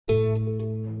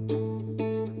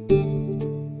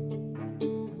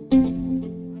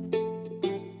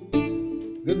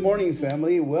morning,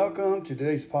 family. Welcome to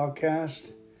today's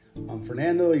podcast. I'm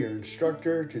Fernando, your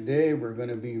instructor. Today we're going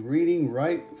to be reading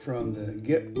right from the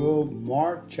get-go,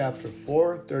 Mark chapter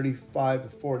 4, 35 to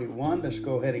 41. Let's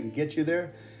go ahead and get you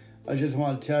there. I just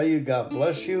want to tell you, God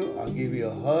bless you. I'll give you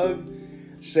a hug.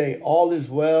 Say, all is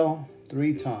well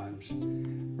 3 times.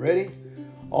 Ready?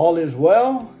 All is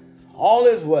well. All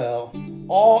is well.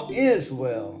 All is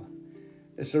well.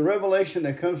 It's a revelation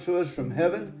that comes to us from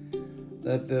heaven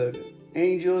that the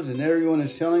angels and everyone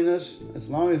is telling us, as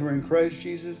long as we're in Christ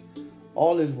Jesus,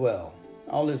 all is well.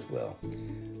 All is well.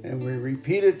 And we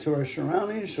repeat it to our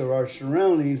surroundings, so our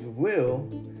surroundings will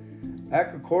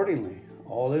act accordingly.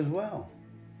 All is well.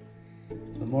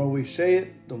 The more we say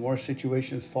it, the more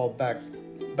situations fall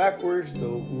backwards, the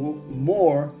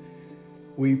more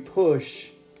we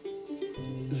push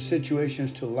the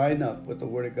situations to line up with the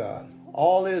Word of God.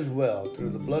 All is well through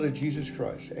the blood of Jesus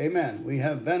Christ. Amen. We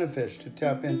have benefits to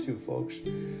tap into, folks.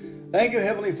 Thank you,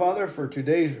 Heavenly Father, for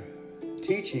today's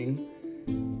teaching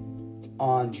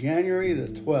on January the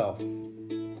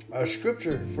 12th. Our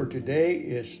scripture for today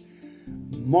is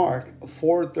Mark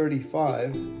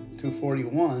 4:35 to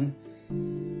 41.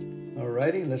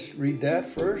 Alrighty, let's read that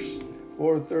first.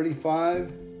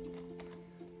 4:35.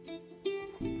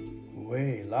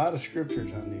 A lot of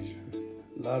scriptures on these,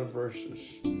 a lot of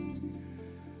verses.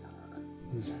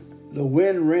 The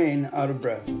wind ran out of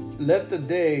breath. Late in the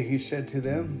day, he said to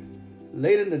them,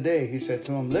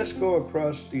 let's go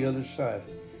across the other side.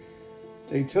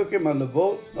 They took him on the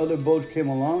boat. Other boats came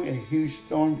along. A huge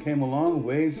storm came along.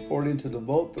 Waves poured into the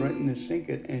boat, threatening to sink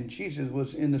it. And Jesus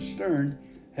was in the stern,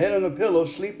 head on a pillow,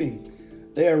 sleeping.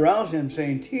 They aroused him,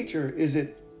 saying, "Teacher, is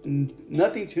it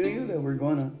nothing to you that we're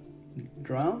going to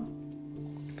drown?"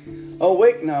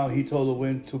 "Awake now," he told the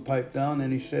wind to pipe down.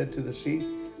 And he said to the sea,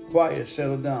 "Quiet,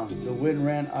 settle down." The wind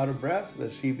ran out of breath.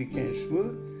 The sea became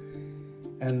smooth,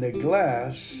 and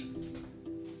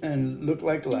looked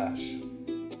like glass.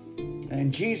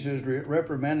 And Jesus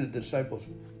reprimanded the disciples.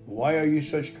 "Why are you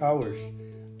such cowards?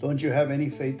 Don't you have any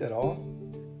faith at all?"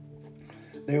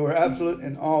 They were absolute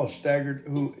and all staggered.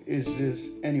 "Who is this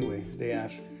anyway?" they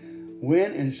asked.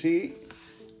 "Wind and sea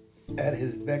at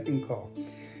his beck and call."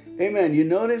 Amen. You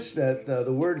notice that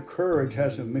the word courage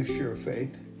has a mixture of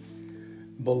faith,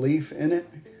 belief in it,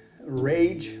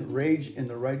 rage in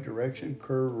the right direction,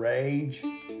 courage.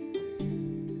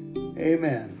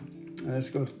 Amen. Let's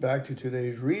go back to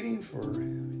today's reading for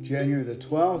January the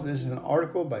 12th. This is an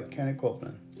article by Kenneth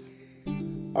Copeland.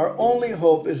 Our only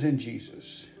hope is in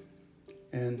Jesus.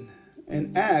 And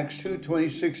in Acts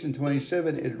 2:26 and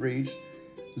 27, it reads,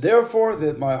 "Therefore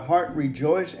that my heart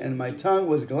rejoiced and my tongue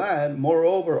was glad.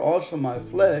 Moreover, also my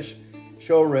flesh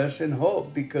shall rest in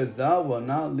hope, because thou wilt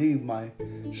not leave my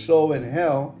soul in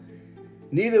hell,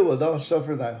 neither wilt thou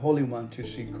suffer thy Holy One to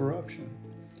see corruption."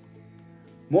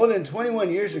 More than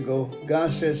 21 years ago,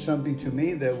 God said something to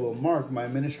me that will mark my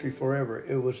ministry forever.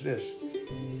 It was this.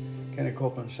 Kenneth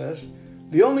Copeland says,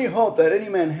 "The only hope that any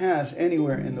man has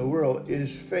anywhere in the world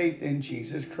is faith in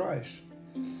Jesus Christ."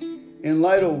 In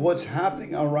light of what's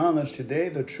happening around us today,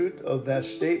 the truth of that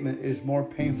statement is more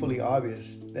painfully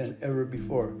obvious than ever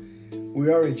before. We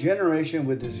are a generation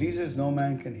with diseases no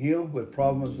man can heal, with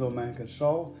problems no man can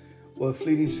solve. What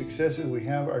fleeting successes we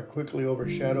have are quickly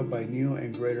overshadowed by new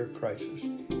and greater crises.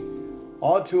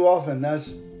 All too often,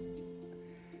 that's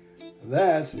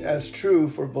as true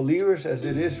for believers as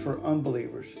it is for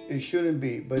unbelievers. It shouldn't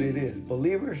be, but it is.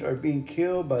 Believers are being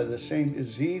killed by the same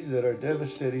disease that are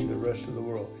devastating the rest of the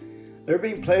world. They're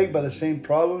being plagued by the same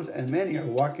problems, and many are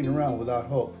walking around without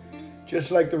hope,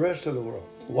 just like the rest of the world.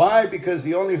 Why? Because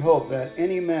the only hope that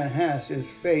any man has is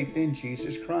faith in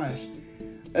Jesus Christ.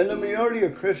 And the majority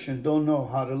of Christians don't know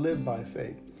how to live by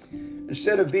faith.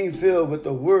 Instead of being filled with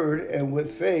the Word and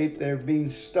with faith, they're being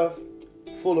stuffed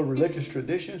full of religious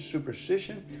traditions,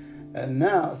 superstition, and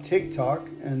now TikTok,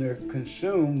 and they're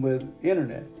consumed with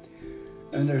internet,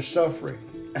 and they're suffering.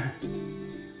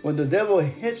 When the devil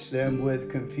hits them with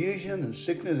confusion and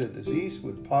sickness and disease,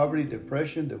 with poverty,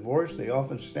 depression, divorce, they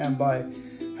often stand by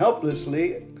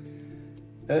helplessly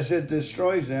as it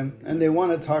destroys them, and they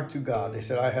want to talk to God. They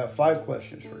said, "I have 5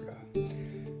 questions for God."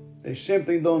 They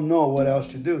simply don't know what else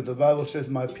to do. The Bible says,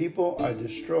 "My people are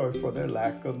destroyed for their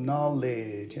lack of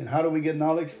knowledge." And how do we get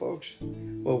knowledge, folks?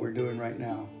 What we're doing right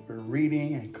now. We're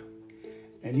reading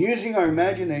and using our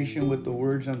imagination with the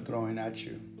words I'm throwing at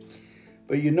you.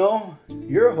 But you know,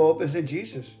 your hope is in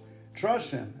Jesus.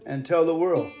 Trust Him and tell the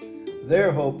world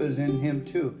their hope is in Him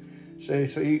too.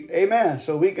 Amen.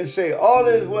 So we can say, all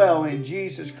is well in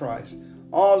Jesus Christ.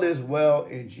 All is well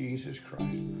in Jesus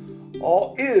Christ.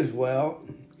 All is well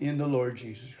in the Lord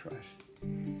Jesus Christ.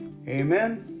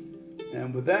 Amen.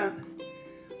 And with that,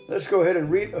 let's go ahead and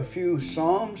read a few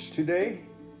Psalms today.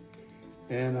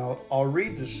 And I'll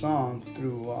read the Psalm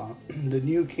through the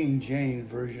New King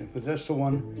James Version, because that's the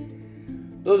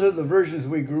one, those are the versions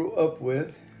we grew up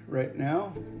with right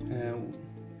now. And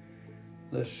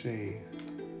let's see,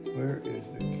 where is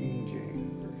the King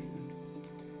James Version?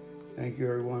 Thank you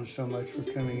everyone so much for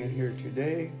coming in here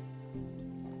today.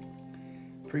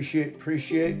 Appreciate.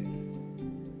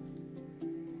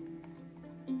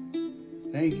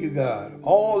 Thank you, God.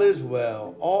 All is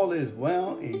well. All is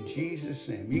well in Jesus'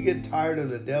 name. You get tired of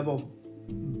the devil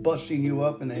busting you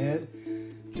up in the head,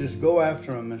 just go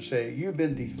after him and say, you've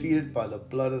been defeated by the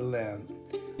blood of the Lamb.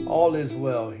 All is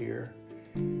well here.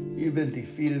 You've been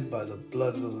defeated by the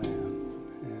blood of the Lamb.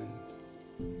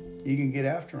 And you can get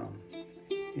after him.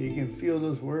 You can feel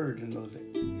those words and those.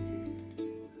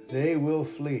 They will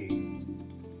flee.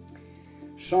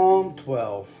 Psalm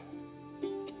 12.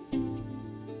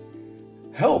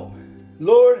 Help,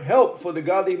 Lord, help, for the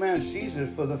godly man ceases,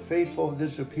 for the faithful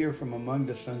disappear from among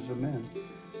the sons of men.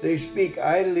 They speak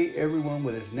idly, everyone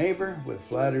with his neighbor, with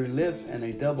flattery lips, and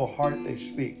a double heart they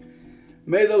speak.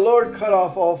 May the Lord cut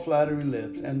off all flattery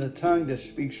lips, and the tongue that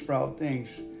speaks proud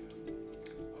things.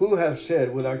 Who have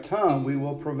said, with our tongue we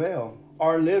will prevail.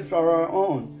 Our lips are our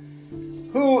own.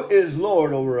 Who is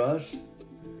Lord over us?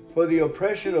 For the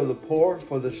oppression of the poor,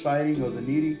 for the sighting of the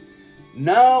needy.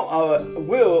 Now I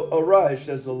will arise,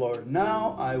 says the Lord.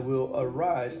 Now I will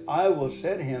arise. I will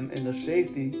set him in the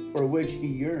safety for which he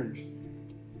yearns.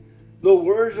 The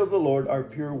words of the Lord are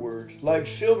pure words, like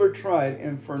silver tried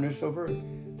in furnace of earth,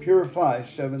 purified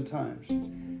 7 times.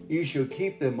 You shall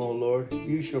keep them, O Lord.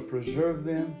 You shall preserve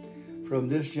them from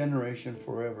this generation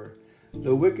forever.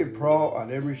 The wicked prowl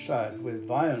on every side, with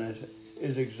violence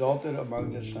is exalted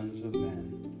among the sons of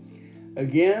men.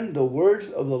 Again, the words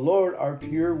of the Lord are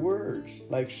pure words,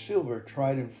 like silver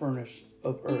tried in furnace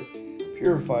of earth,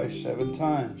 purified 7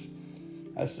 times.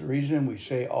 That's the reason we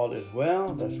say all is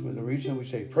well. That's the reason we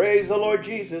say praise the Lord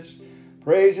Jesus.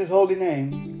 Praise his holy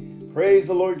name. Praise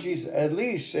the Lord Jesus. At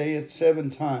least say it 7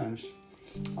 times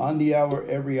on the hour,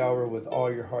 every hour, with all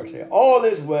your heart. Say all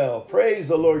is well. Praise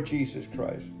the Lord Jesus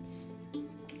Christ.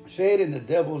 Say it in the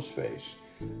devil's face.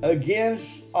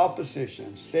 Against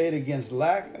opposition. Say it against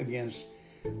lack, against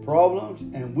problems,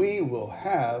 and we will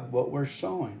have what we're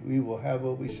sowing. We will have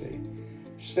what we say.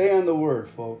 Stay on the word,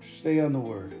 folks. Stay on the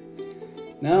word.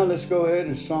 Now let's go ahead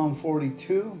and Psalm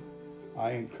 42.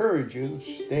 I encourage you,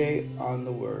 stay on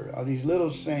the word. On these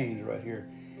little sayings right here.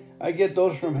 I get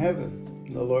those from heaven.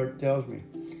 The Lord tells me,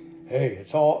 hey,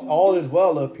 it's all is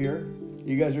well up here.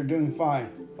 You guys are doing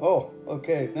fine. Oh,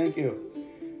 okay, thank you.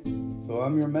 So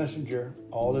I'm your messenger.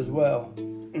 All is well.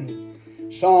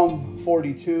 Psalm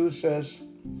 42 says,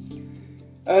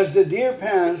 as the deer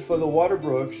pants for the water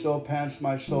brook, so pants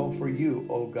my soul for you,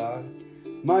 O God.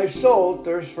 My soul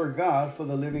thirsts for God, for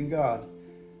the living God.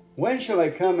 When shall I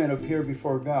come and appear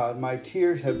before God? My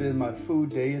tears have been my food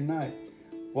day and night,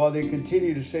 while they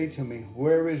continue to say to me,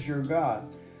 where is your God?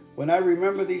 When I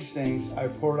remember these things, I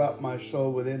poured out my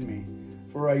soul within me.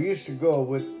 For I used to go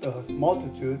with the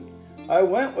multitude. I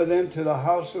went with them to the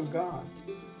house of God,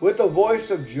 with a voice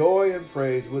of joy and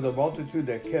praise, with a multitude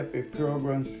that kept a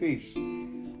pilgrim's feast.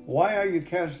 Why are you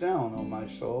cast down, O my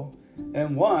soul?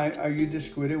 And why are you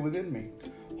disquieted within me?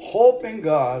 Hope in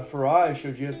God, for I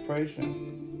shall yet praise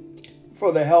him,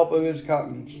 for the help of his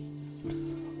countenance.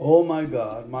 O my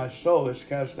God, my soul is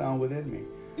cast down within me.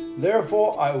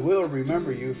 Therefore I will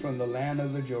remember you from the land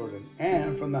of the Jordan,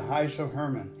 and from the heights of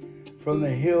Hermon, from the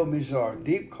hill Mizar.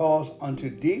 Deep calls unto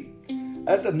deep,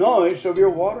 at the noise of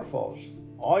your waterfalls.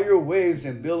 All your waves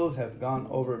and billows have gone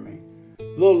over me.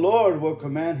 The Lord will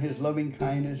command his loving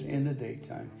kindness in the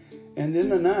daytime, and in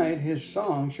the night his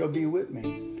song shall be with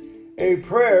me. A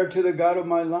prayer to the God of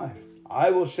my life. I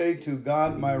will say to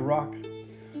God, my rock,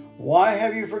 why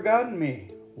have you forgotten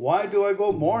me? Why do I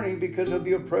go mourning because of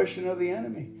the oppression of the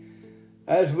enemy?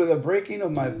 As with a breaking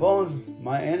of my bones,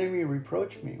 my enemy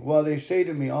reproach me, while they say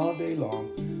to me all day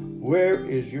long, where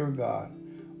is your God?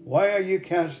 Why are you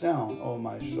cast down, O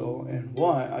my soul, and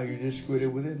why are you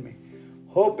disquieted within me?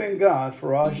 Hope in God,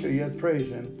 for I shall yet praise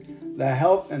him, the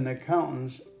help and the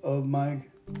countenance of my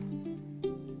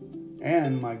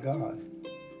God.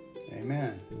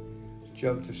 Amen. Let's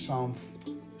jump to Psalm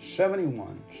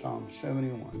 71. Psalm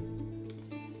 71.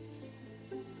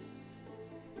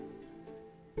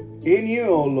 In you,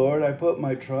 O Lord, I put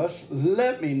my trust.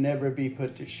 Let me never be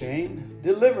put to shame.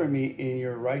 Deliver me in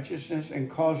your righteousness and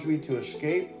cause me to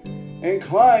escape.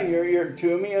 Incline your ear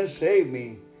to me and save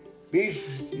me. Be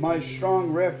my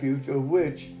strong refuge, of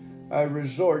which I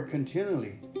resort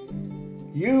continually.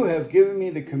 You have given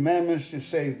me the commandments to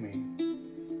save me.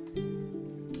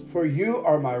 For you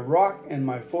are my rock and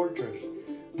my fortress.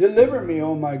 Deliver me,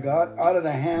 O my God, out of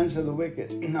the hands of the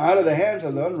wicked, out of the hands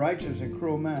of the unrighteous and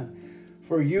cruel man.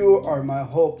 For you are my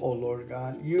hope, O Lord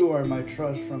God. You are my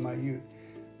trust from my youth.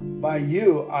 By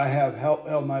you I have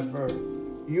held my birth.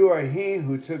 You are he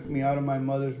who took me out of my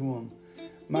mother's womb.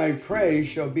 My praise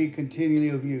shall be continually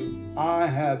of you. I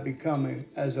have become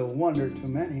as a wonder to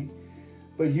many,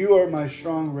 but you are my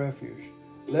strong refuge.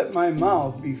 Let my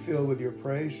mouth be filled with your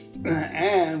praise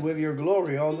and with your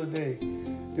glory all the day.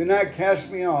 Do not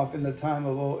cast me off in the time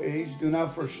of old age. Do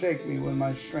not forsake me when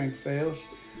my strength fails.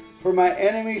 For my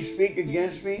enemies speak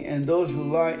against me, and those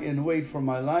who lie in wait for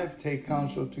my life take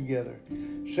counsel together,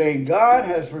 saying, God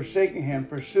has forsaken him.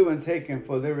 Pursue and take him,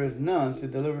 for there is none to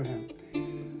deliver him.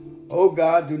 O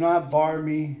God, do not bar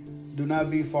me. Do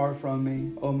not be far from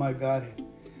me, O my God.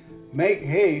 Make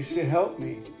haste to help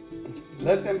me.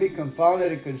 Let them be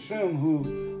confounded and consumed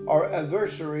who are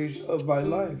adversaries of my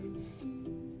life.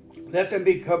 Let them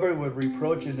be covered with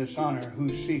reproach and dishonor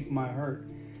who seek my hurt.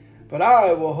 But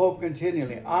I will hope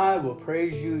continually. I will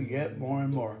praise you yet more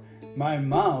and more. My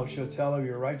mouth shall tell of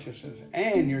your righteousness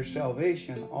and your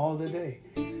salvation all the day.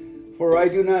 For I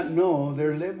do not know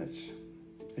their limits.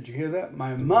 Did you hear that?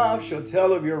 My mouth shall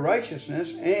tell of your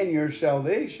righteousness and your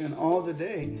salvation all the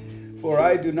day. For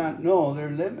I do not know their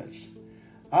limits.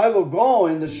 I will go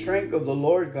in the strength of the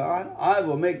Lord God. I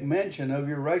will make mention of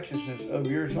your righteousness, of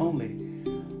yours only.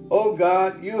 O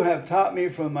God, you have taught me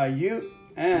from my youth,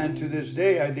 and to this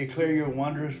day I declare your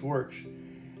wondrous works.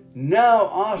 Now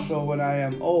also when I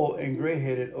am old and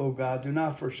gray-headed, O God, do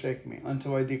not forsake me,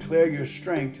 until I declare your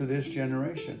strength to this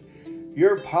generation,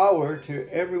 your power to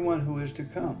everyone who is to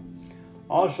come.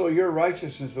 Also your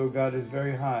righteousness, O God, is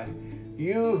very high.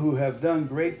 You who have done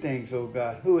great things, O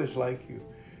God, who is like you?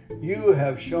 You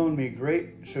have shown me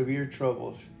great severe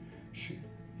troubles.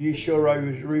 You shall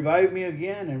revive me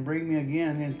again and bring me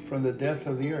again in from the depths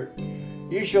of the earth.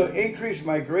 You shall increase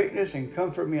my greatness and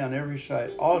comfort me on every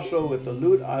side. Also with the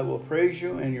lute I will praise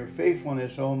you and your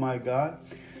faithfulness, O my God.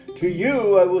 To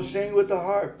you I will sing with the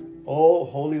harp, O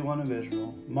Holy One of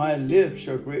Israel. My lips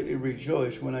shall greatly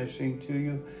rejoice when I sing to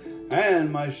you,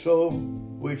 and my soul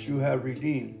which you have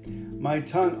redeemed. My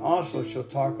tongue also shall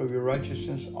talk of your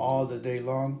righteousness all the day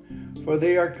long, for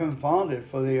they are confounded,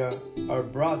 for they are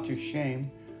brought to shame,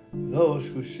 those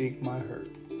who seek my hurt.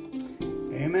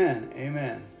 Amen.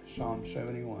 Amen. Psalm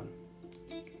 71.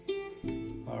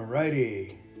 All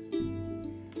righty.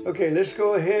 Okay, let's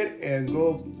go ahead and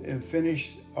go and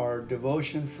finish our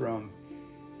devotion from,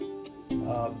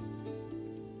 I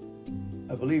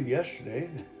believe yesterday.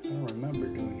 I don't remember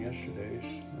doing yesterday's.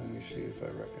 Let me see if I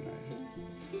recognize it.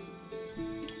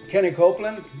 Kenny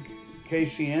Copeland,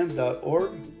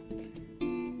 kcm.org.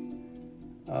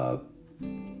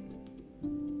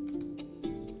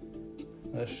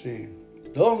 Let's see.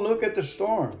 Don't look at the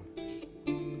storm.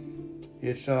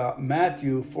 It's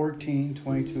Matthew 14,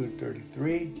 22 to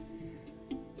 33.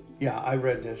 Yeah, I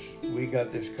read this. We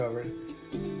got this covered.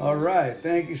 All right.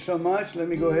 Thank you so much. Let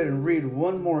me go ahead and read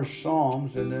one more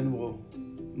Psalms, and then we'll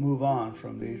move on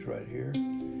from these right here.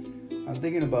 I'm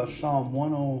thinking about Psalm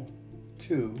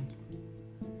 102.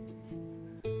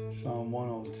 Psalm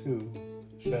 102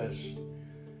 says,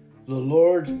 the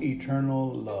Lord's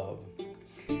eternal love.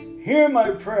 Hear my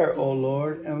prayer, O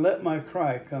Lord, and let my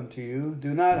cry come to you.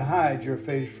 Do not hide your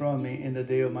face from me in the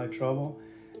day of my trouble.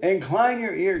 Incline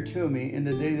your ear to me in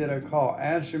the day that I call.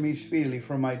 Answer me speedily,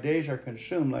 for my days are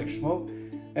consumed like smoke,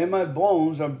 and my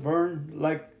bones are burned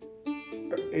like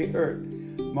earth.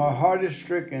 My heart is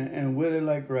stricken and withered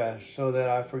like grass, so that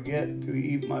I forget to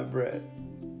eat my bread.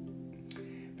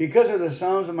 Because of the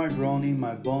sounds of my groaning,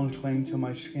 my bones cling to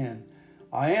my skin.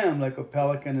 I am like a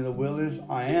pelican in the wilderness.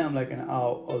 I am like an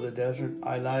owl of the desert.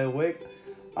 I lie awake.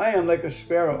 I am like a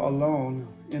sparrow alone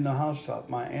in the housetop.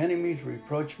 My enemies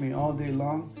reproach me all day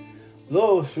long.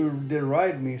 Those who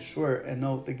deride me swear an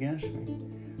oath against me.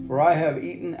 For I have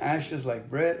eaten ashes like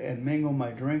bread and mingled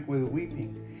my drink with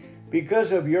weeping,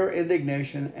 because of your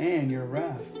indignation and your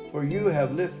wrath. For you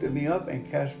have lifted me up and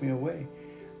cast me away.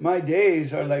 My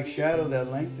days are like shadow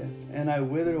that lengthens, and I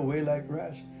wither away like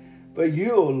grass. But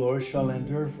you, O Lord, shall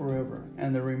endure forever,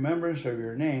 and the remembrance of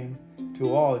your name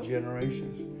to all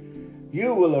generations.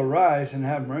 You will arise and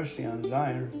have mercy on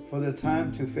Zion, for the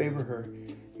time to favor her.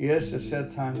 Yes, the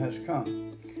set time has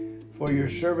come. For your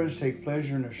servants take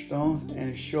pleasure in her stones,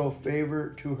 and show favor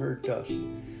to her dust.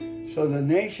 So the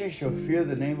nations shall fear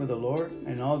the name of the Lord,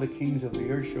 and all the kings of the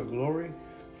earth shall glory.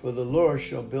 For the Lord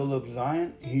shall build up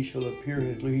Zion, he shall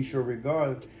he shall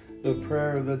regard the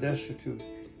prayer of the destitute.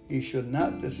 He shall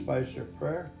not despise their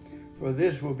prayer, for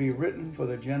this will be written for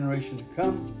the generation to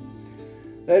come,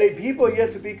 that a people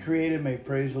yet to be created may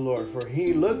praise the Lord. For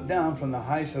he looked down from the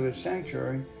heights of his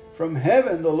sanctuary. From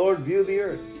heaven the Lord viewed the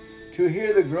earth, to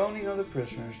hear the groaning of the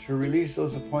prisoners, to release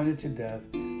those appointed to death,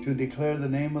 to declare the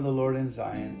name of the Lord in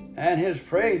Zion, and his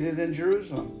praise is in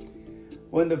Jerusalem.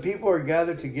 When the people are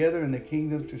gathered together in the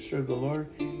kingdom to serve the Lord,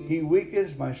 he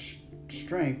weakens my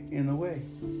strength in the way.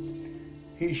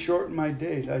 He shortened my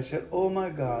days. I said, "Oh my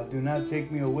God, do not take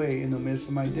me away in the midst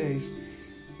of my days.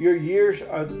 Your years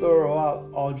are throughout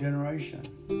all generation.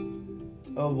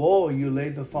 Of old you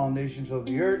laid the foundations of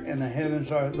the earth, and the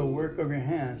heavens are the work of your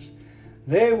hands.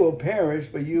 They will perish,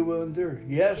 but you will endure.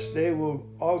 Yes, they will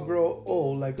all grow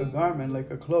old like a garment, like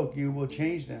a cloak. You will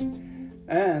change them,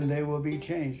 and they will be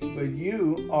changed. But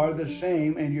you are the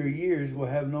same, and your years will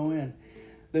have no end.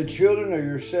 The children of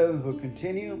your servants will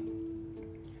continue,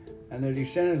 and their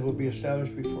descendants will be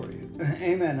established before you."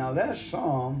 Amen. Now that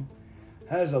psalm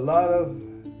has a lot of,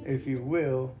 if you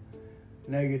will,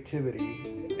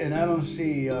 negativity. And I don't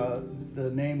see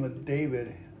the name of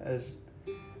David as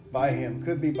by him.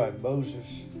 Could be by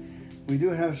Moses. We do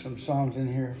have some psalms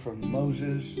in here from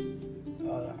Moses,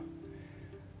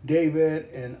 David,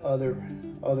 and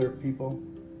other people.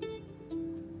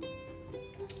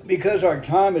 Because our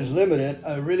time is limited,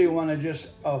 I really want to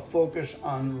just focus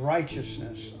on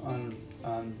righteousness,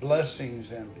 on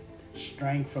blessings and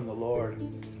strength from the Lord.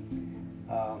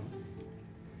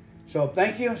 So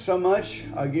thank you so much.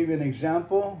 I'll give you an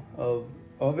example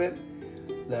of it.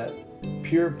 That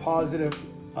pure, positive,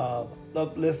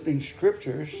 uplifting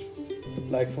scriptures.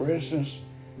 Like, for instance,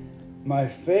 my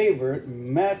favorite,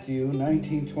 Matthew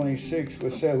 19:26,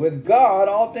 which said, "With God,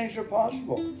 all things are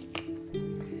possible."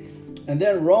 And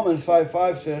then Romans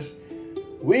 5:5 says,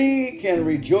 "We can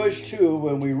rejoice too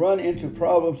when we run into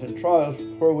problems and trials,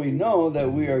 for we know that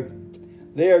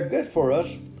they are good for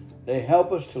us. They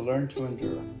help us to learn to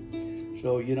endure."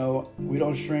 So, we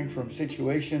don't shrink from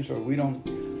situations, or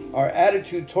our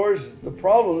attitude towards the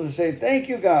problem is to say, "Thank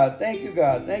you, God. Thank you,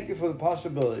 God. Thank you for the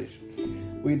possibilities."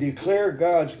 We declare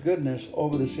God's goodness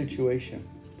over the situation,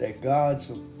 that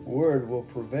God's word will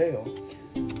prevail.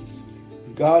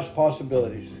 God's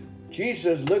possibilities.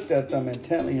 Jesus looked at them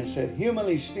intently and said,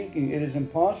 "Humanly speaking, it is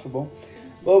impossible,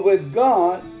 but with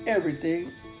God, everything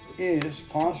is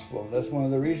possible." That's one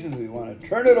of the reasons we want to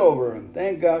turn it over and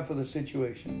thank God for the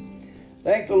situation.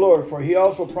 Thank the Lord, for he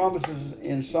also promises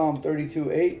in Psalm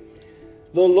 32:8,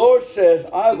 "The Lord says,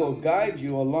 I will guide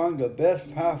you along the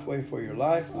best pathway for your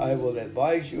life. I will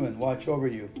advise you and watch over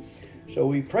you." So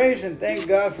we praise and thank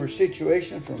God for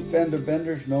situations from fender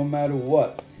benders, no matter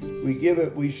what.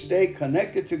 We stay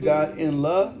connected to God in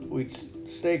love. We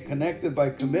stay connected by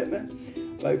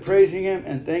commitment, by praising him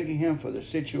and thanking him for the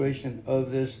situation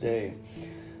of this day.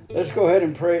 Let's go ahead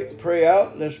and pray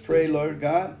out. Let's pray, Lord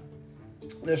God.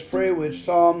 Let's pray with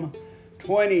Psalm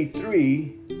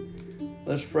 23.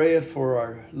 Let's pray it for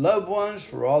our loved ones,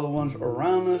 for all the ones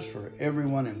around us, for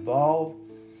everyone involved.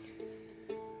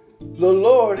 The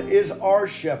Lord is our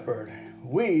shepherd.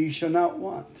 We shall not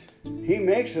want. He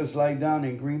makes us lie down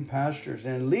in green pastures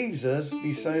and leads us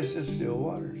beside the still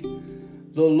waters.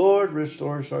 The Lord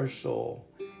restores our soul.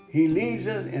 He leads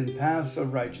us in paths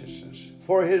of righteousness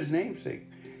for his name's sake.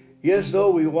 Yes, though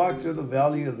we walk through the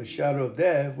valley of the shadow of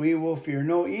death, we will fear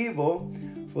no evil,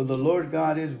 for the Lord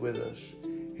God is with us.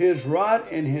 His rod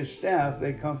and his staff,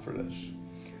 they comfort us.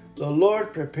 The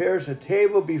Lord prepares a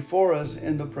table before us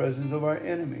in the presence of our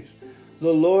enemies.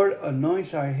 The Lord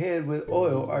anoints our head with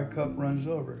oil, our cup runs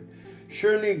over.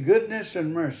 Surely goodness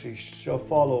and mercy shall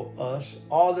follow us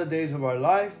all the days of our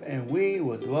life, and we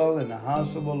will dwell in the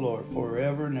house of the Lord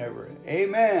forever and ever.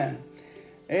 Amen.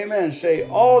 Amen. Say,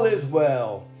 all is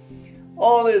well.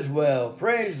 All is well.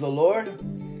 Praise the Lord.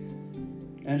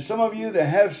 And some of you that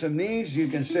have some needs, you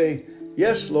can say,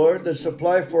 "Yes, Lord, the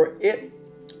supply for it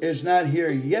is not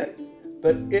here yet,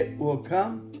 but it will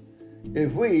come.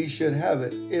 If we should have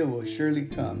it, it will surely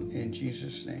come," in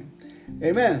Jesus' name.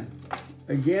 Amen.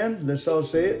 Again, let's all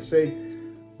say it. Say,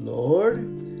 "Lord,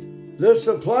 the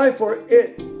supply for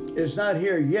it is not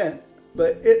here yet,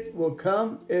 but it will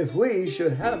come. If we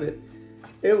should have it,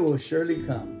 it will surely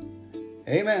come."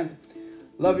 Amen.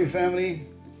 Love you, family.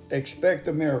 Expect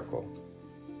a miracle.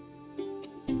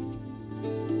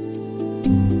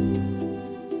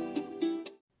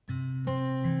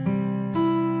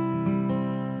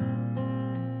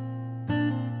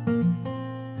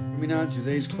 Coming on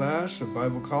today's class of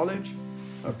Bible College.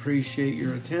 Appreciate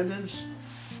your attendance.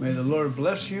 May the Lord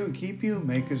bless you and keep you,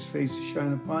 make his face to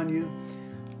shine upon you,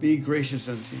 be gracious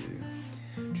unto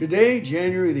you. Today,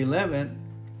 January the 11th,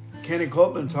 Kenny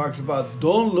Copeland talks about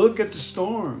don't look at the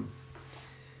storm.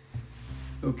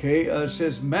 Okay, it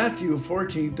says Matthew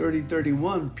 14, 30,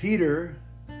 31, Peter,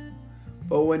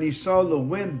 but when he saw the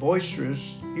wind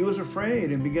boisterous, he was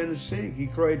afraid and began to sink. He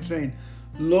cried, saying,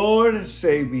 Lord,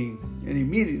 save me. And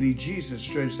immediately Jesus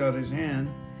stretched out his hand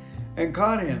and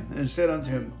caught him and said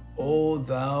unto him, O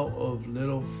thou of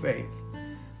little faith,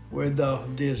 where thou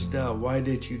didst doubt, why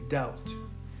did you doubt?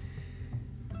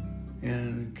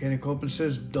 And Kenneth Copeland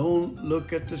says, don't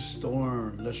look at the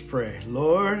storm. Let's pray.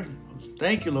 Lord,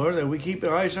 thank you, Lord, that we keep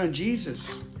our eyes on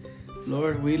Jesus.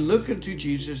 Lord, we look into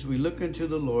Jesus. We look into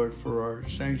the Lord for our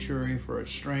sanctuary, for our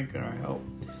strength and our help.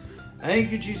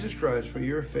 Thank you, Jesus Christ, for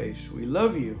your face. We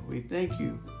love you. We thank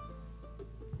you.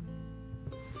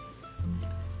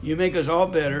 You make us all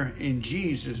better in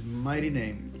Jesus' mighty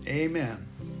name. Amen.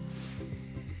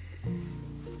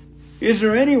 Is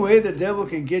there any way the devil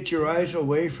can get your eyes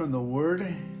away from the Word?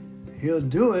 He'll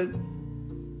do it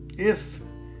if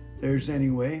there's any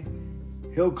way.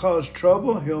 He'll cause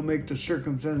trouble. He'll make the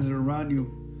circumstances around you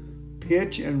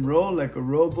pitch and roll like a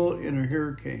rowboat in a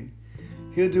hurricane.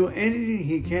 He'll do anything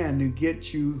he can to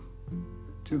get you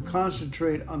to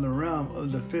concentrate on the realm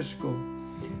of the physical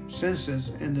senses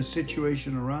and the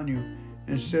situation around you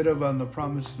instead of on the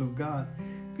promises of God.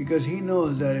 Because he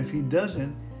knows that if he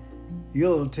doesn't,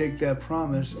 you'll take that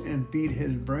promise and beat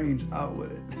his brains out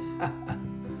with it.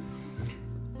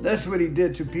 That's what he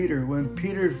did to Peter. When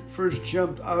Peter first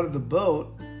jumped out of the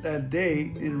boat that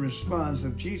day in response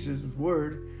of Jesus'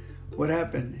 word, what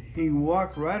happened? He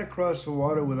walked right across the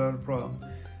water without a problem.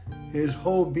 His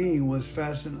whole being was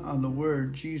fastened on the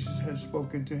word Jesus had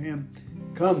spoken to him.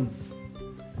 Come.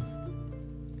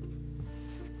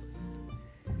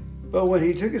 But when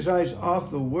he took his eyes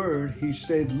off the word, he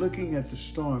stayed looking at the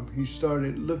storm. He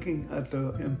started looking at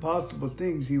the impossible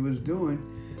things he was doing.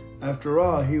 After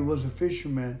all, he was a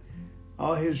fisherman.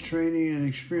 All his training and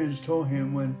experience told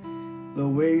him when the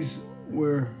waves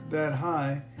were that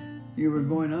high, you were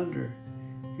going under.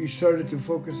 He started to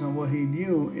focus on what he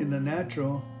knew in the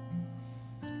natural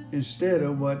instead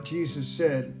of what Jesus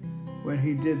said. When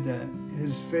he did that,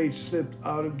 his faith slipped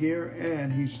out of gear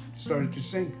and he started to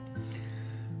sink.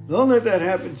 Don't let that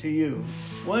happen to you.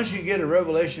 Once you get a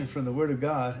revelation from the Word of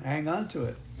God, hang on to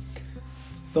it.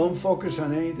 Don't focus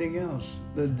on anything else.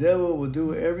 The devil will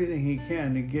do everything he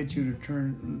can to get you to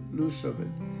turn loose of it.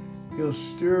 He'll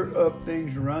stir up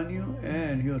things around you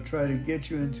and he'll try to get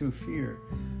you into fear.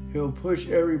 He'll push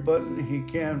every button he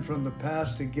can from the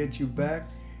past to get you back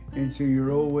into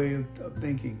your old way of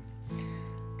thinking.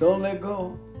 Don't let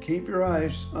go. Keep your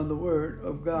eyes on the Word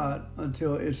of God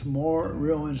until it's more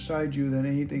real inside you than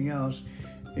anything else.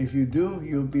 If you do,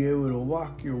 you'll be able to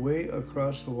walk your way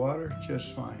across the water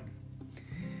just fine.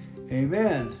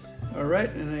 Amen. All right,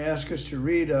 and I ask us to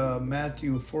read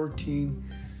Matthew 14,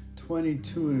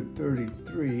 22 to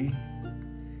 33.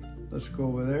 Let's go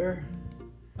over there.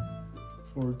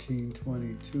 14,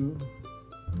 22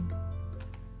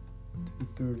 to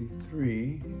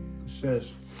 33. It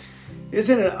says,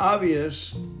 isn't it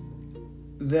obvious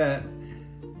that,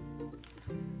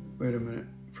 wait a minute,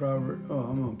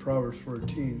 I'm on Proverbs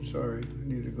 14, sorry. I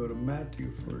need to go to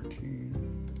Matthew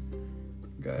 14.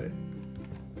 Got it.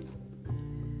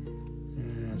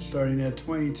 And starting at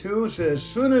 22, it says, as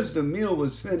soon as the meal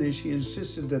was finished, he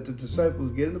insisted that the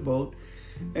disciples get in the boat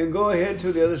and go ahead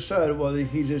to the other side while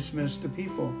he dismissed the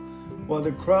people. While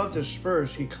the crowd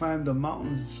dispersed, he climbed the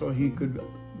mountain so he could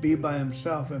be by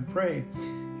himself and pray.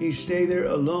 He stayed there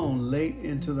alone late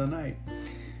into the night.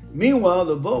 Meanwhile,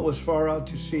 the boat was far out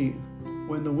to sea.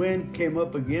 When the wind came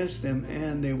up against them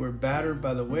and they were battered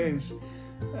by the waves,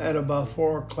 at about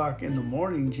 4 o'clock in the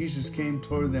morning, Jesus came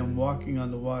toward them walking on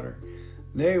the water.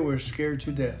 They were scared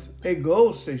to death. A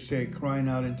ghost, they said, crying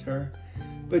out in terror.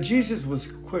 But Jesus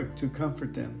was quick to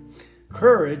comfort them.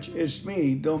 Courage, it's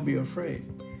me, don't be afraid.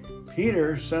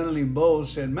 Peter, suddenly bold,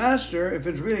 said, Master, if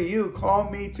it's really you, call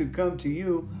me to come to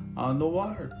you on the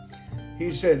water.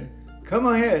 He said, come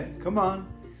ahead, come on.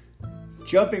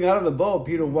 Jumping out of the boat,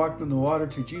 Peter walked on the water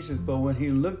to Jesus, but when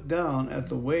he looked down at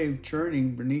the wave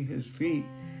churning beneath his feet,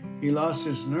 he lost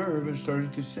his nerve and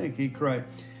started to sink. He cried,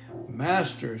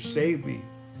 Master, save me.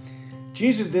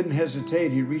 Jesus didn't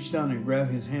hesitate. He reached down and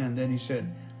grabbed his hand. Then he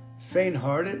said,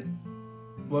 faint-hearted,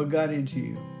 what got into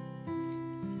you?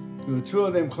 The two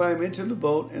of them climbed into the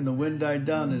boat, and the wind died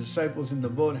down. The disciples in the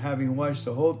boat, having watched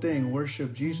the whole thing,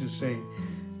 worshiped Jesus, saying,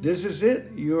 this is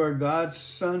it. You are God's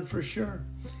Son for sure.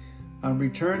 On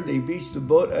return, they beached the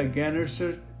boat at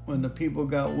Gennesaret. When the people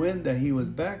got wind that he was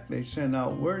back, they sent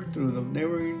out word through the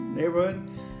neighborhood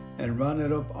and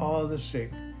rounded up all the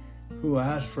sick, who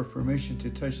asked for permission to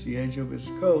touch the edge of his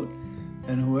coat,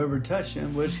 and whoever touched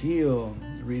him was healed.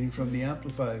 Reading from the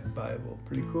Amplified Bible.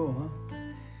 Pretty cool, huh?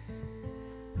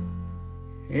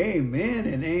 Amen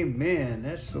and amen.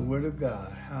 That's the word of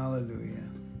God. Hallelujah.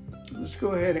 Let's go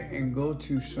ahead and go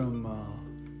to some a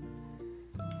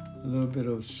little bit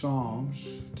of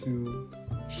Psalms to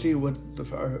see what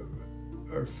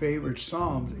our favorite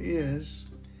Psalms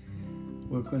is.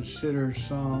 We'll consider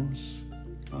Psalms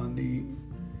on the,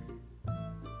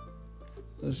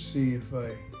 let's see if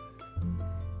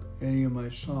any of my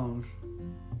Psalms.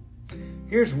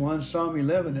 Here's one, Psalm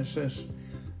 11. It says,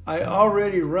 I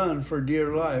already run for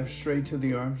dear life straight to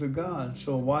the arms of God.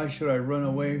 So why should I run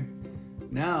away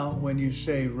now when you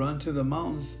say, run to the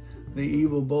mountains? The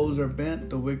evil bows are bent,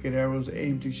 the wicked arrows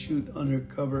aim to shoot under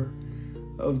cover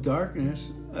of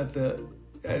darkness at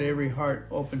every heart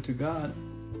open to God.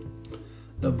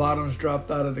 The bottom's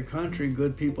dropped out of the country,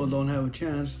 good people don't have a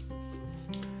chance.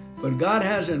 But God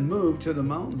hasn't moved to the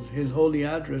mountains. His holy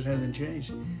address hasn't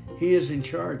changed. He is in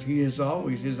charge. He is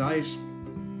always, his eyes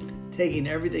taking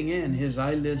everything in, his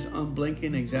eyelids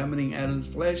unblinking, examining Adam's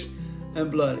flesh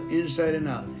and blood inside and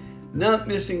out. Not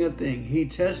missing a thing. He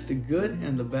tests the good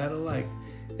and the bad alike.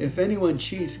 If anyone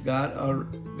cheats,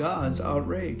 God's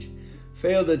outrage.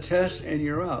 Fail the test and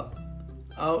you're out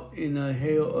in a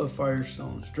hail of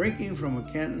firestones, drinking from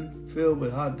a cannon filled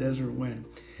with hot desert wind.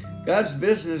 God's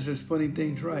business is putting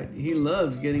things right. He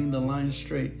loves getting the line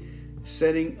straight,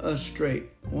 setting us straight.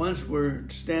 Once we're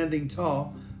standing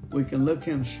tall, we can look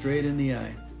him straight in the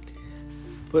eye.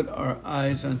 Put our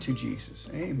eyes unto Jesus.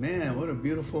 Amen. What a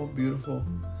beautiful, beautiful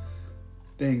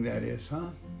thing that is,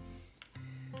 huh?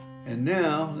 And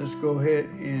now let's go ahead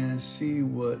and see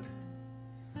what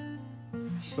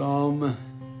Psalm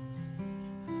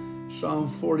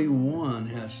 41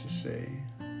 has to say.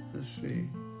 Let's see.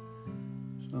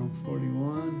 Psalm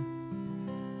 41.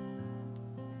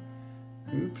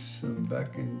 Oops, I'm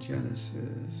back in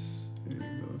Genesis. There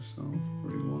you go, Psalm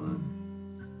 41.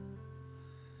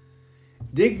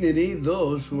 Dignity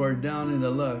those who are down in the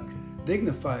luck.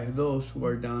 Dignify those who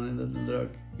are down in the luck.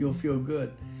 You'll feel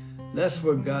good. That's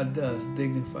what God does,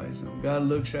 dignifies them. God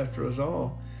looks after us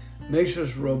all, makes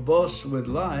us robust with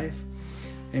life.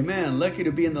 Amen. Lucky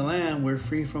to be in the land. We're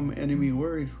free from enemy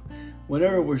worries.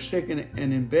 Whenever we're sick and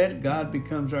in bed, God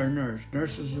becomes our nurse,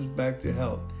 nurses us back to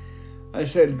health. I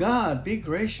said, God, be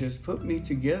gracious, put me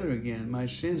together again. My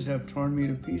sins have torn me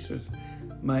to pieces.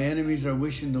 My enemies are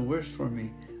wishing the worst for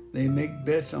me. They make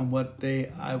bets on what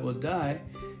day I will die.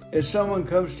 If someone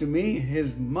comes to me,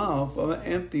 his mouth full of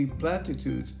empty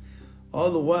platitudes,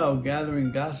 all the while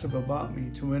gathering gossip about me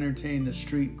to entertain the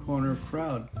street corner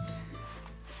crowd.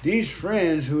 These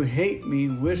friends who hate me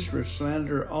whisper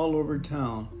slander all over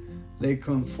town. They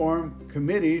form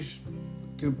committees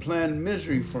to plan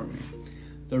misery for me.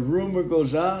 The rumor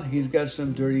goes out, he's got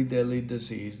some dirty, deadly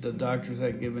disease. The doctors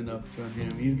have given up on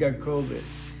him. He's got COVID.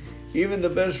 Even the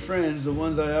best friends, the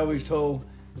ones I always told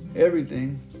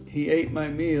everything, he ate my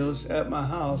meals at my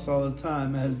house all the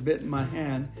time, has bitten my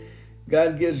hand.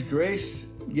 God gives grace,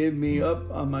 give me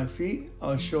up on my feet,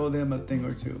 I'll show them a thing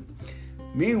or two.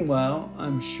 Meanwhile,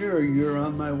 I'm sure you're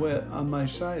on my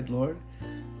side, Lord.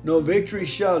 No victory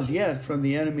shouts yet from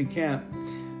the enemy camp.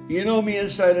 You know me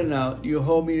inside and out. You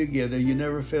hold me together. You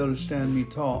never fail to stand me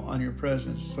tall on your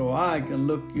presence, so I can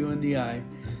look you in the eye.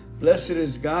 Blessed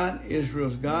is God,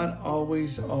 Israel's God,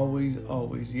 always, always,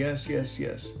 always. Yes, yes,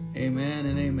 yes. Amen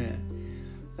and amen.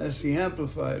 That's the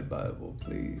Amplified Bible,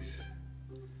 please.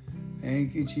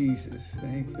 Thank you, Jesus.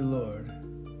 Thank you, Lord.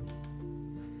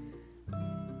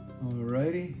 All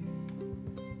righty.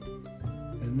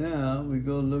 And now we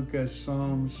go look at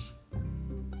Psalms.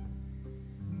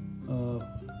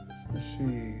 Let's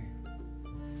see.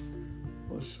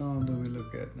 What psalm do we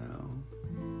look at now?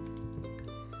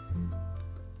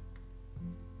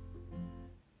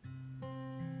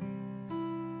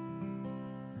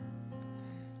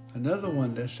 Another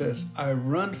one that says, I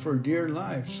run for dear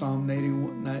life, Psalm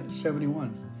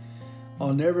 71.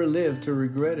 I'll never live to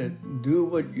regret it. Do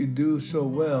what you do so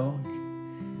well.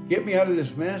 Get me out of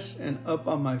this mess and up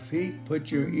on my feet.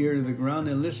 Put your ear to the ground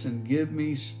and listen. Give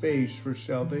me space for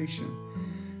salvation.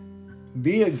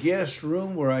 Be a guest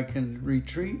room where I can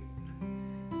retreat.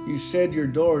 You said your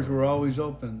doors were always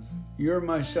open. You're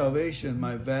my salvation,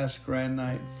 my vast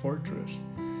granite fortress.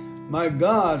 My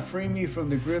God, free me from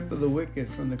the grip of the wicked,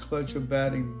 from the clutch of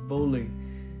batting bully.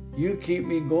 You keep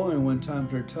me going when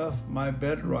times are tough, my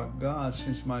bedrock God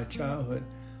since my childhood.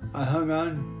 I hung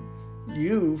on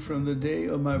you from the day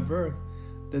of my birth,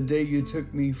 the day you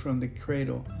took me from the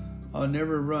cradle. I'll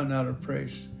never run out of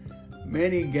praise.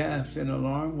 Many gasp in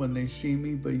alarm when they see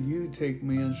me, but you take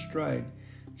me in stride.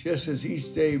 Just as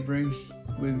each day brings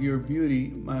with your beauty,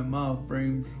 my mouth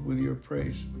brings with your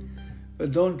praise.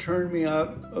 But don't turn me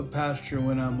out of pasture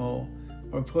when I'm old.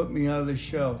 or put me on the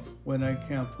shelf when I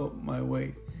can't put my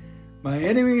weight. My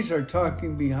enemies are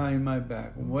talking behind my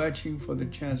back, watching for the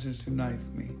chances to knife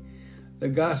me. The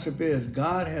gossip is,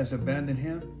 God has abandoned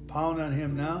him. Pound on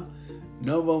him now.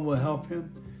 No one will help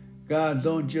him. God,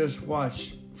 don't just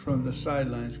watch from the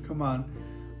sidelines. Come on,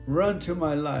 run to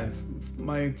my life.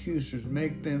 My accusers,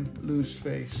 make them lose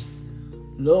face.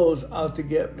 Those out to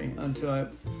get me until I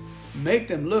make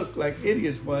them look like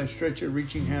idiots while I stretch a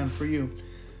reaching hand for you.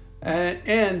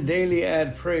 And daily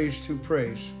add praise to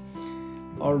praise.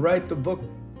 I'll write the book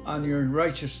on your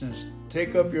righteousness.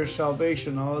 Take up your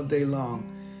salvation all day long.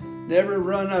 Never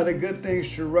run out of good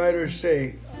things to write or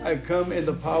say. I come in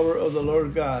the power of the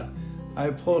Lord God. I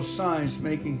post signs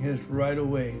making his right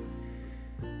away.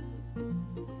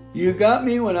 You got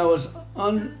me when I was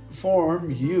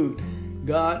unformed youth,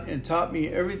 God, and taught me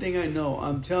everything I know.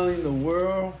 I'm telling the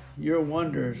world your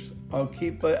wonders. I'll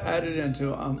keep at it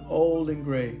until I'm old and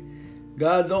gray.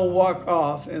 God, don't walk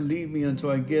off and leave me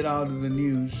until I get out of the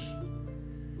news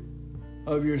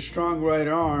of your strong right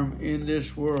arm in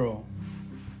this world.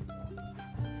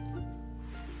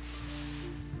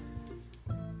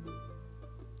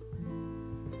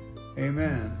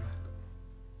 Amen.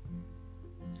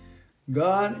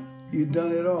 God, you've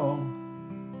done it all.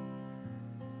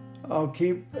 I'll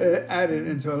keep at it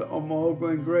until I'm old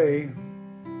and gray.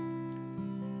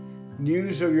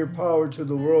 News of your power to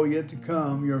the world yet to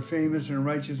come, your famous and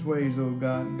righteous ways, O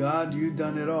God. God, you've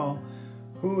done it all.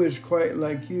 Who is quite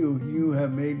like you? You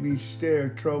have made me stare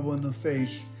trouble in the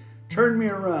face. Turn me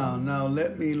around. Now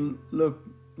let me look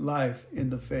life in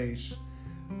the face.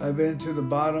 I've been to the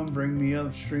bottom. Bring me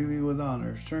up, streaming with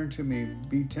honors. Turn to me.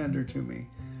 Be tender to me.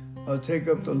 I'll take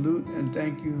up the lute and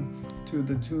thank you to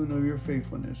the tune of your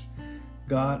faithfulness.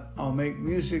 God, I'll make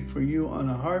music for you on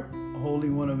a harp,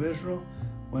 Holy One of Israel.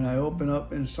 When I open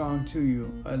up in song to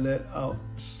you, I let out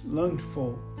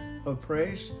lungful of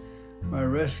praise. My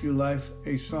rescue life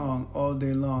a song all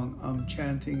day long. I'm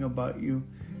chanting about you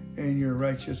and your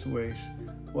righteous ways.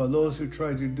 While those who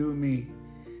try to do me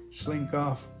slink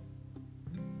off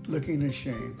looking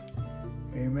ashamed.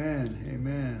 Amen.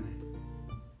 Amen.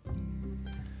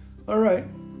 All right.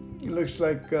 It looks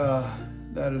like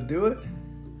that'll do it.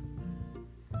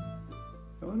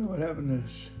 I wonder what happened to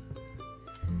this.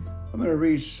 I'm going to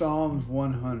read Psalms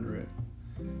 100.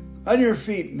 On your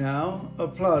feet now,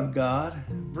 applaud God.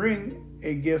 Bring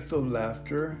a gift of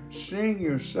laughter. Sing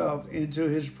yourself into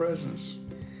his presence.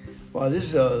 Wow,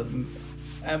 this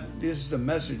is a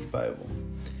Message Bible.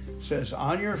 It says,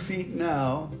 on your feet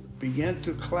now, begin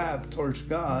to clap towards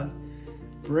God.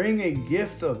 Bring a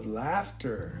gift of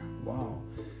laughter. Wow.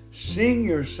 Sing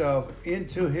yourself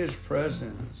into his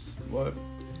presence. What?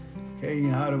 Okay, you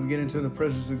know how do we get into the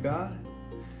presence of God?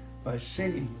 By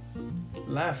singing,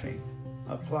 laughing,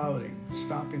 applauding,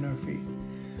 stomping our feet.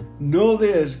 Know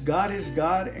this, God is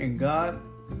God, and God,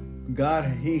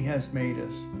 he has made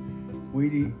us. We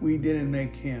didn't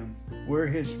make him. We're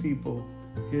his people,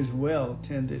 his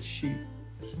well-tended sheep.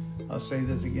 I'll say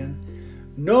this again.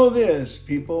 Know this,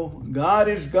 people, God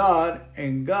is God,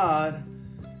 and God.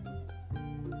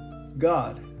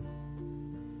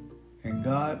 And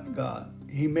God.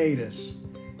 He made us.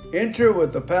 Enter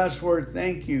with the password,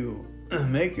 thank you.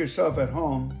 Make yourself at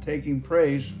home, taking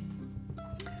praise,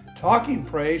 talking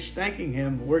praise, thanking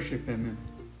him, worshiping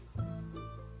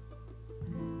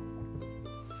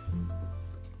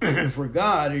him. For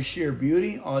God is sheer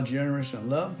beauty, all generous and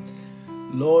love,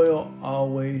 loyal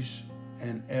always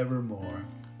and evermore.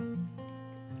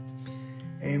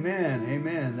 Amen.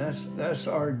 Amen. That's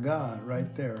our God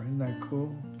right there. Isn't that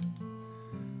cool?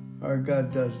 Our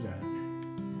God does that.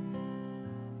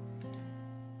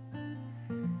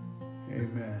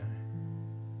 Amen.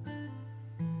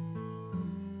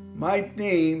 My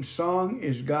theme song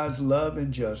is God's love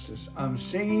and justice. I'm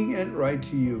singing it right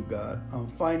to you, God. I'm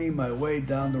finding my way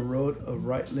down the road of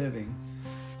right living.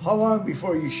 How long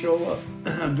before you show up?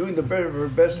 I'm doing the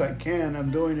best I can. I'm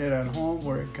doing it at home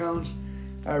where it counts.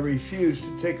 I refuse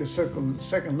to take a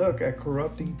second look at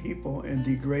corrupting people and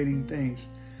degrading things.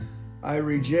 I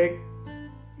reject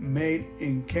made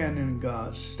in canon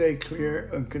gods. Stay clear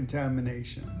of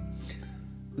contamination.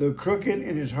 The crooked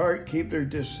in his heart keep their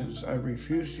distance. I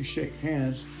refuse to shake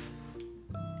hands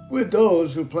with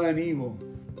those who plan evil.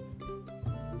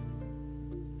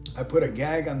 I put a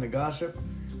gag on the gossip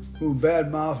who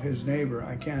badmouth his neighbor.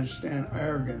 I can't stand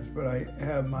arrogance, but I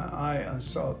have my eye on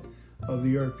salt of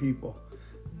the earth people.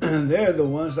 They're the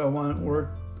ones I want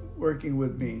working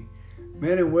with me.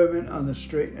 Men and women on the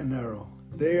straight and narrow.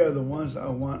 They are the ones I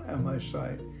want at my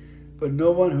side. But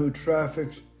no one who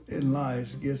traffics in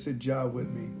lies gets a job with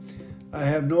me. I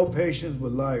have no patience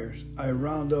with liars. I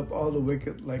round up all the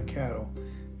wicked like cattle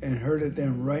and herded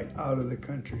them right out of the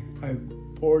country. I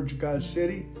purge God's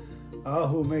city, all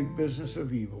who make business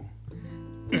of evil.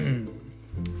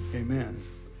 Amen.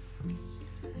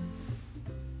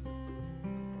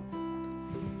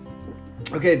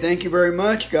 Okay, thank you very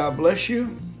much. God bless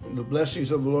you. The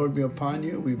blessings of the Lord be upon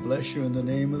you. We bless you in the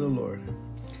name of the Lord.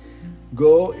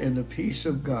 Go in the peace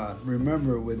of God.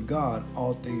 Remember, with God,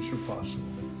 all things are possible.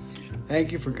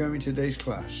 Thank you for coming to today's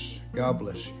class. God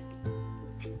bless you.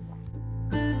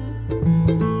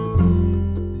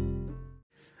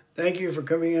 Thank you for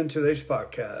coming in today's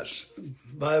podcast.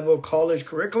 Bible College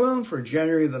Curriculum for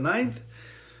January the 9th.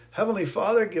 Heavenly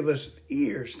Father, give us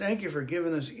ears. Thank you for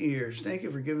giving us ears. Thank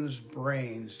you for giving us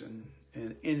brains and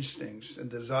instincts and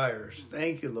desires.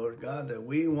 Thank you, Lord God, that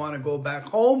we want to go back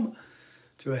home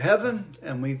to heaven,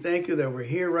 and we thank you that we're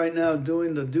here right now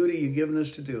doing the duty you've given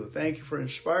us to do. Thank you for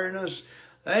inspiring us.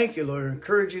 Thank you, Lord,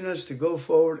 encouraging us to go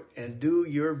forward and do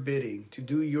your bidding, to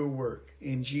do your work.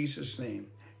 In Jesus' name,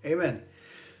 amen.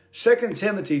 2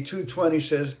 Timothy 2:20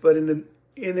 says, but in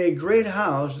a great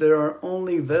house there are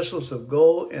only vessels of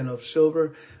gold and of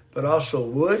silver, but also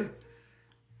wood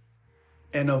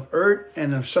and of earth,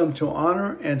 and of some to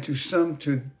honor and to some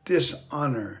to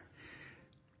dishonor.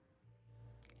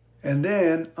 And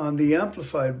then on the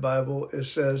Amplified Bible, it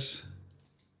says,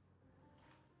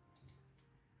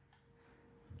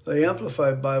 the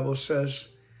Amplified Bible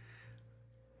says,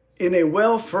 in a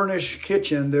well-furnished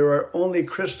kitchen, there are only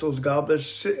crystals,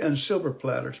 goblets, and silver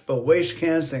platters, but waste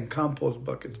cans and compost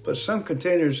buckets. But some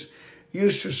containers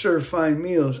used to serve fine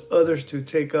meals, others to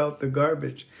take out the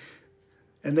garbage.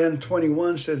 And then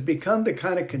 21 says, become the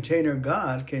kind of container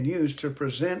God can use to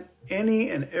present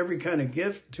any and every kind of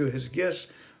gift to his guests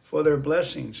for their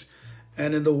blessings.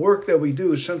 And in the work that we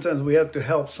do, sometimes we have to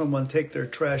help someone take their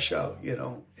trash out,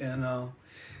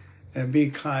 and be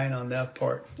kind on that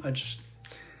part. It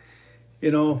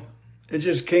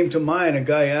just came to mind. A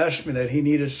guy asked me that he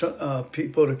needed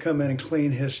people to come in and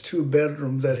clean his 2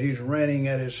 bedrooms that he's renting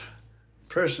at his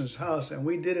person's house. And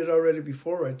we did it already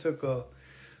before. I took a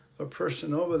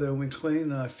person over there and we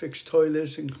cleaned, and I fixed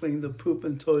toilets and cleaned the poop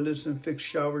in toilets and fixed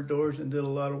shower doors and did a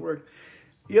lot of work.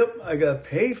 Yep, I got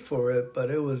paid for it, but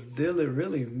it was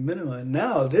really minimal.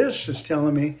 Now this is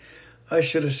telling me I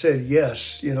should have said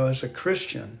yes, as a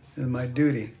Christian in my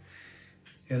duty.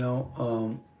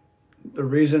 The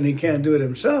reason he can't do it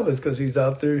himself is because he's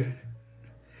out there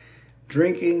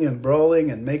drinking and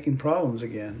brawling and making problems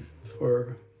again.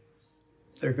 Or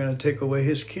they're going to take away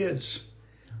his kids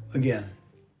again.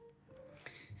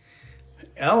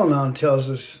 Al-Anon tells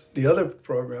us, the other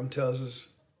program tells us,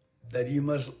 that you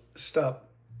must stop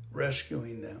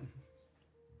rescuing them.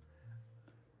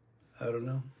 I don't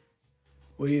know.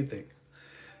 What do you think?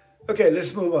 Okay,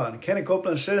 let's move on. Kenneth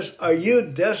Copeland says, are you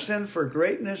destined for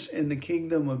greatness in the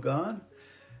kingdom of God?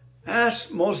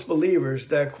 Ask most believers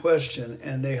that question,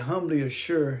 and they humbly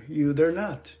assure you they're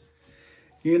not.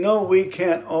 We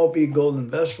can't all be golden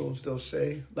vessels, they'll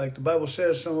say. Like the Bible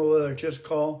says, some of us are just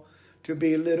called to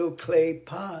be little clay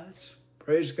pots.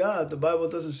 Praise God. The Bible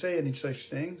doesn't say any such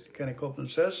things, Kenneth Copeland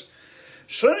says.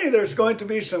 Certainly there's going to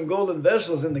be some golden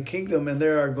vessels in the kingdom, and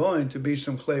there are going to be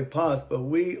some clay pots, but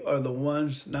we are the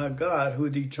ones, not God, who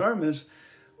determines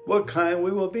what kind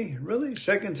we will be. Really?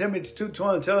 2 Timothy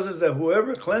 2:20 tells us that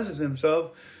whoever cleanses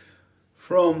himself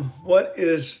from what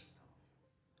is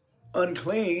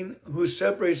unclean, who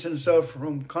separates himself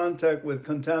from contact with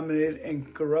contaminated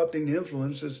and corrupting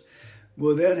influences,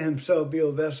 will then himself be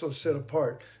a vessel set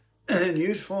apart and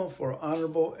useful for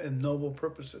honorable and noble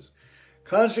purposes,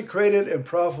 consecrated and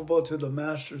profitable to the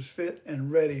master's, fit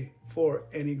and ready for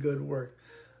any good work.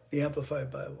 The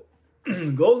Amplified Bible.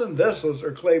 Golden vessels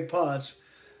or clay pots,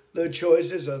 the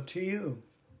choice is up to you.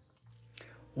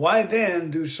 Why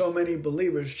then do so many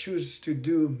believers choose to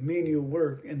do menial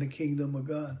work in the kingdom of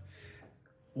God?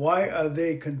 Why are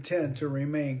they content to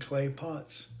remain clay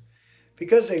pots?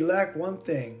 Because they lack one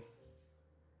thing.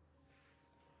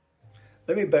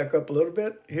 Let me back up a little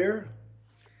bit here.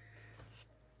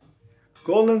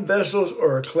 Golden vessels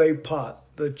or a clay pot,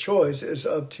 the choice is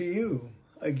up to you.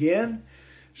 Again,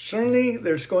 certainly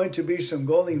there's going to be some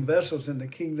golden vessels in the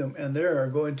kingdom, and there are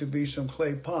going to be some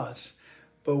clay pots.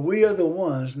 But we are the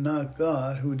ones, not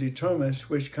God, who determines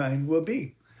which kind will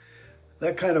be.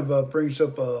 That kind of brings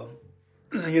up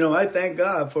I thank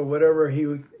God for whatever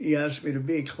he asked me to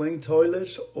be, clean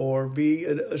toilets or be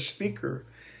a speaker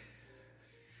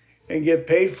and get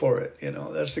paid for it.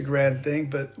 That's the grand thing.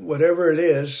 But whatever it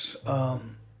is,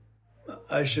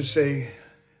 I should say,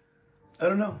 I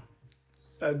don't know.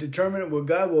 I've determined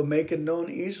God will make it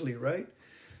known easily, right?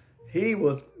 He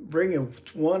will bring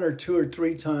it 1 or 2 or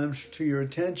 3 times to your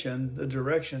attention, the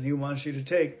direction he wants you to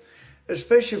take.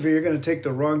 Especially if you're going to take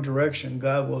the wrong direction,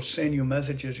 God will send you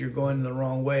messages you're going in the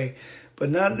wrong way. But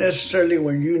not necessarily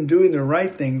when you're doing the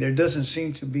right thing, there doesn't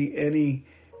seem to be any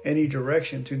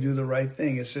direction to do the right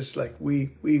thing. It's just like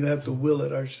we have to will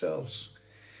it ourselves.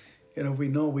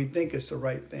 We think it's the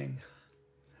right thing.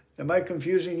 Am I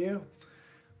confusing you?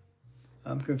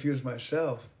 I'm confused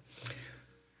myself.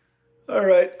 All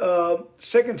right,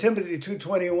 2 Timothy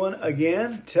 2:21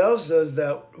 again tells us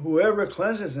that whoever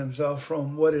cleanses himself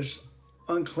from what is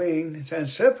unclean and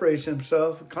separates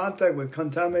himself in contact with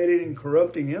contaminating and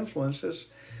corrupting influences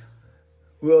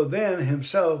will then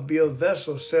himself be a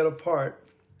vessel set apart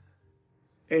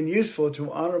and useful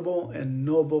to honorable and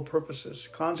noble purposes,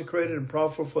 consecrated and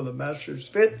profitable for the master's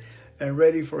fit and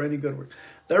ready for any good work.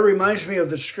 That reminds me of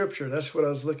the scripture. That's what I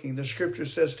was looking. The scripture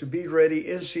says to be ready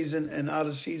in season and out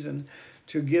of season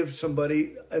to give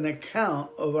somebody an account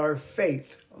of our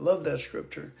faith. I love that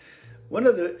scripture.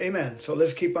 Amen. So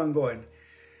let's keep on going.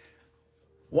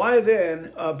 Why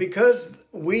then? Because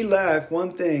we lack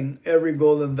one thing every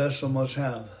golden vessel must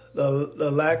have, the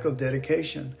lack of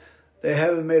dedication. We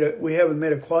haven't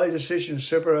made a quality decision to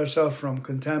separate ourselves from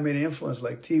contaminating influence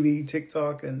like TV,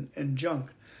 TikTok, and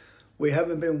junk. We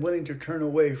haven't been willing to turn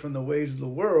away from the ways of the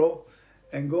world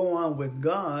and go on with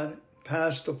God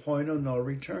past the point of no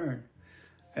return.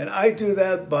 And I do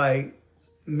that by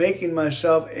making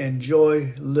myself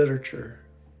enjoy literature,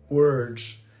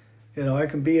 words. I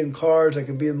can be in cars, I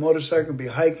can be in motorcycle, I can be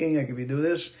hiking, I can be doing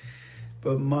this.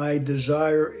 But my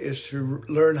desire is to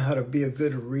learn how to be a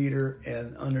good reader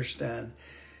and understand.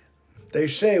 They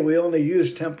say we only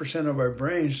use 10% of our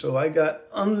brain, so I got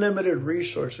unlimited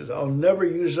resources. I'll never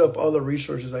use up all the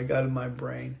resources I got in my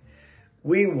brain.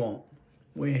 We won't.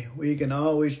 We can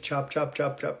always chop,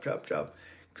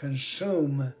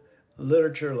 consume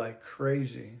literature like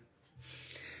crazy.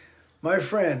 My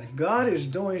friend, God is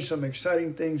doing some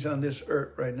exciting things on this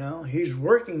earth right now. He's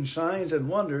working signs and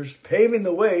wonders, paving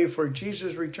the way for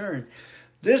Jesus' return.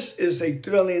 This is a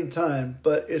thrilling time,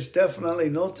 but it's definitely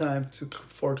no time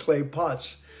for clay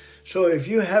pots. So if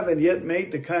you haven't yet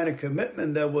made the kind of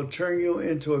commitment that will turn you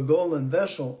into a golden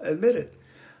vessel, admit it.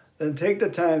 Then take the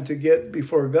time to get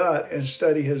before God and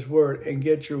study His Word and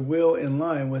get your will in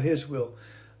line with His will.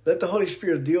 Let the Holy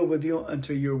Spirit deal with you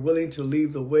until you're willing to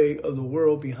leave the way of the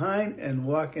world behind and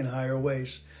walk in higher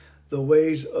ways, the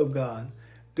ways of God.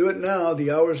 Do it now.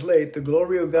 The hour is late. The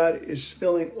glory of God is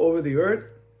spilling over the earth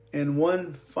in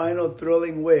one final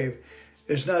thrilling wave.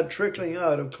 It's not trickling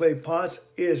out of clay pots.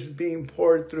 It's being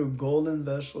poured through golden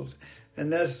vessels.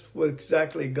 And that's what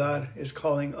exactly God is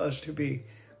calling us to be,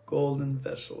 golden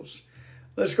vessels.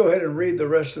 Let's go ahead and read the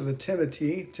rest of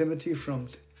Timothy from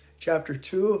chapter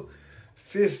 2,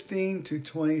 15 to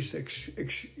 26.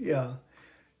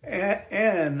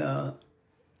 And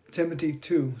Timothy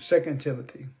 2, 2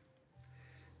 Timothy.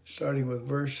 Starting with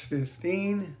verse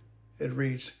 15, it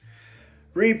reads,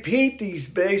 repeat these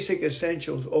basic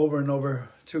essentials over and over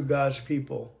to God's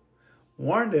people.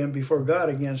 Warn them before God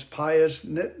against pious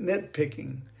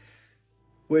nitpicking,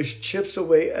 which chips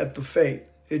away at the faith.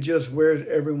 It just wears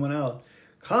everyone out.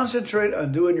 Concentrate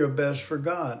on doing your best for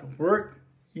God. Work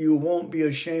you won't be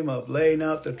ashamed of, laying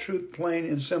out the truth plain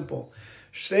and simple.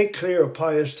 Stay clear of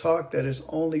pious talk that is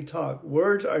only talk.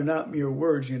 Words are not mere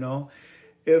words,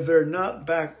 If they're not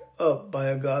backed up by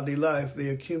a godly life, they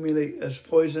accumulate as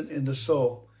poison in the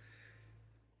soul.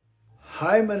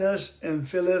 Hymenaeus and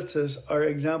Philetus are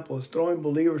examples, throwing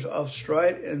believers off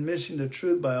stride and missing the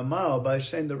truth by a mile by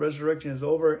saying the resurrection is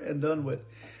over and done with.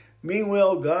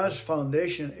 Meanwhile, God's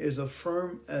foundation is as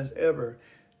firm as ever.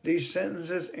 These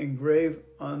sentences engraved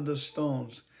on the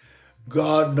stones.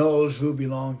 God knows who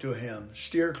belong to Him.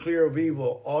 Steer clear of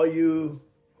evil, all you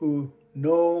who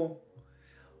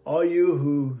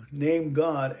name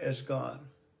God as God.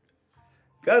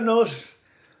 God knows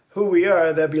who we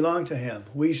are that belong to Him.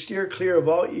 We steer clear of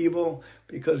all evil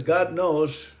because God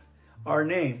knows our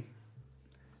name.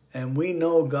 And we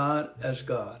know God as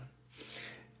God.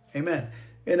 Amen.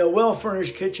 In a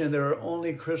well-furnished kitchen, there are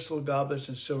only crystal goblets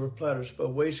and silver platters,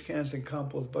 but waste cans and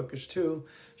compost buckets too.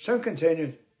 Some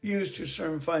containers used to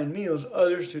serve fine meals,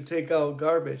 others to take out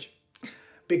garbage.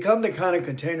 Become the kind of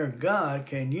container God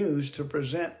can use to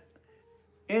present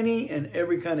any and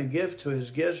every kind of gift to His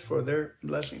guests for their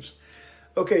blessings.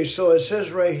 Okay, so it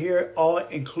says right here, all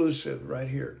inclusive right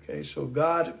here. Okay, so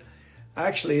God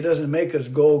actually He doesn't make us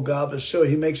gold, goblets, silver.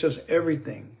 He makes us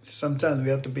everything. Sometimes we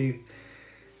have to be,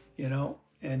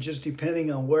 and just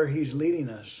depending on where He's leading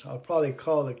us. I'll probably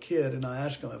call the kid and I'll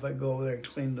ask him if I go over there and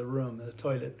clean the room, the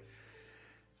toilet.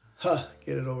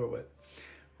 Get it over with.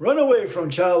 Run away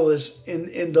from childless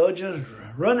indulgence.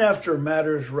 Run after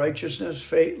matters righteousness,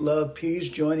 faith, love, peace,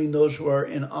 joining those who are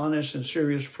in honest and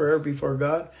serious prayer before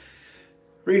God.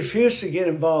 Refuse to get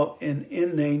involved in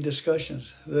inane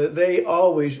discussions. They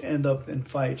always end up in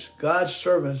fights. God's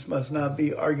servants must not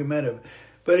be argumentative,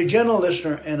 but a gentle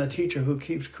listener and a teacher who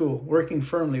keeps cool, working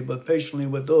firmly but patiently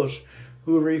with those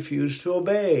who refuse to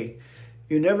obey.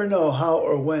 You never know how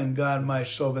or when God might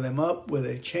sober them up with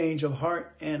a change of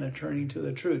heart and a turning to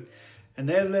the truth,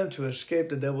 enable them to escape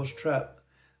the devil's trap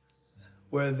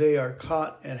where they are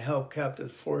caught and held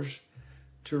captive, forced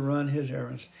to run his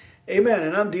errands. Amen.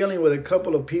 And I'm dealing with a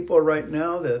couple of people right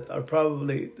now that are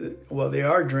probably, they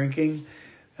are drinking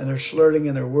and they're slurring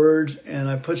in their words. And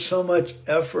I put so much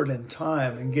effort and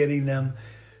time in getting them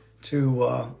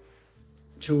to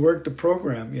work the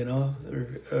program,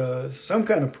 some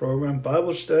kind of program,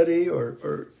 Bible study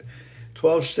or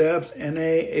 12 steps,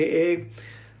 NA, AA,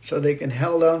 so they can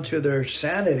hold on to their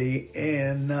sanity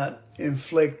and not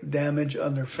inflict damage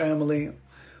on their family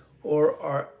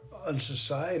or on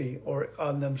society or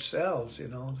on themselves,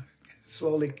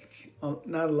 slowly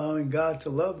not allowing God to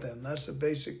love them. That's the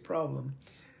basic problem.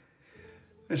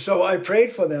 And so I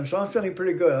prayed for them. So I'm feeling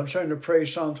pretty good. I'm starting to pray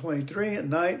Psalm 23 at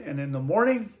night and in the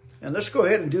morning. And let's go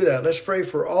ahead and do that. Let's pray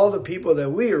for all the people that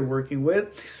we are working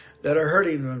with that are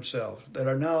hurting themselves, that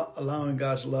are now allowing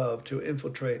God's love to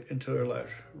infiltrate into their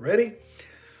lives. Ready?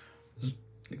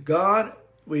 God,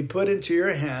 we put into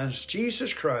your hands,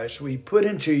 Jesus Christ, we put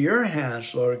into your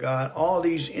hands, Lord God, all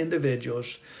these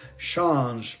individuals,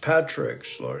 Sean's,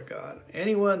 Patrick's, Lord God,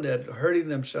 anyone that hurting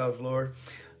themselves, Lord,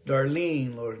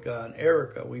 Darlene, Lord God,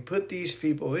 Erica, we put these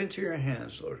people into your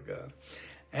hands, Lord God,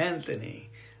 Anthony,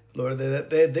 Lord,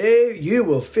 that you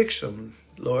will fix them,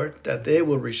 Lord, that they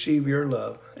will receive your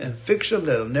love and fix them.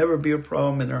 That'll never be a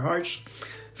problem in their hearts.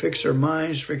 Fix their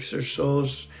minds, fix their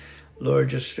souls, Lord,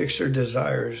 just fix their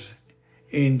desires.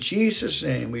 In Jesus'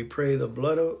 name, we pray the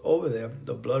blood over them,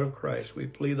 the blood of Christ. We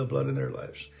plead the blood in their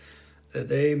lives, that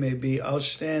they may be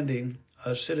outstanding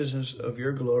citizens of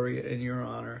your glory and your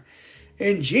honor.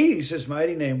 In Jesus'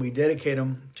 mighty name, we dedicate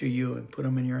them to you and put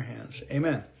them in your hands.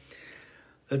 Amen.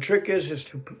 The trick is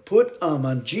to put them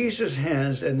on Jesus'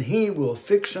 hands, and he will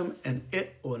fix them, and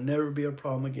it will never be a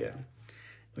problem again.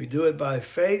 We do it by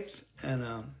faith and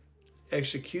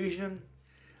execution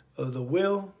of the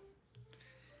will.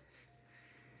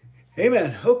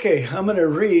 Amen. Okay, I'm going to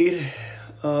read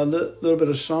a little bit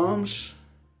of Psalms.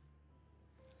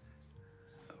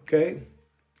 Okay.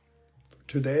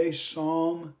 Today,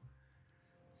 Psalm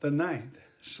the 9th,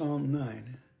 Psalm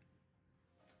 9.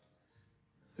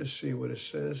 Let's see what it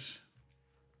says.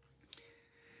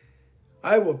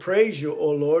 I will praise you,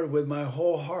 O Lord, with my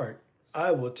whole heart.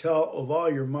 I will tell of all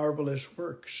your marvelous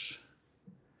works.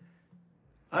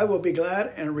 I will be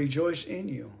glad and rejoice in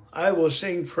you. I will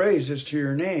sing praises to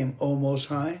your name, O Most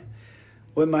High.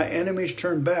 When my enemies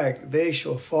turn back, they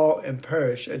shall fall and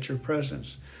perish at your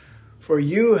presence. For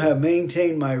you have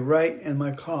maintained my right and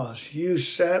my cause. You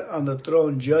sat on the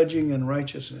throne judging in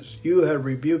righteousness. You have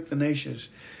rebuked the nations.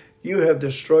 You have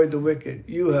destroyed the wicked.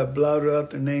 You have blotted out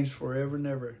their names forever and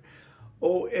ever.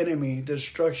 O enemy,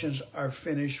 destructions are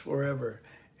finished forever,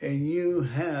 and you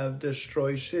have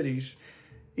destroyed cities.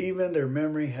 Even their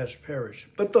memory has perished.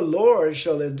 But the Lord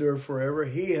shall endure forever.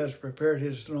 He has prepared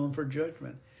his throne for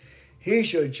judgment. He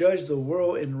shall judge the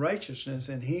world in righteousness,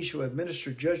 and he shall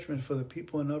administer judgment for the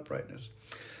people in uprightness.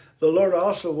 The Lord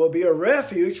also will be a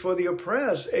refuge for the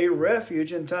oppressed, a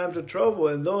refuge in times of trouble,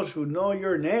 and those who know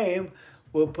your name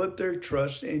will put their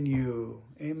trust in you.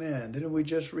 Amen. Didn't we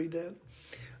just read that?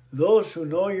 Those who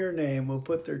know your name will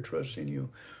put their trust in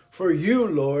you. For you,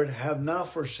 Lord, have not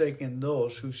forsaken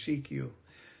those who seek you.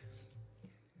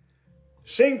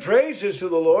 Sing praises to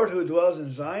the Lord who dwells in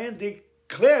Zion.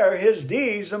 Declare his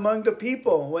deeds among the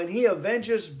people. When he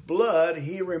avenges blood,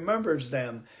 he remembers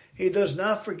them. He does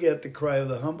not forget the cry of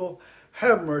the humble.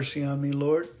 Have mercy on me,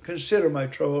 Lord. Consider my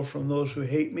trouble from those who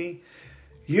hate me.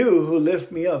 You who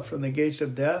lift me up from the gates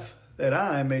of death, that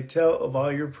I may tell of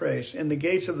all your praise. In the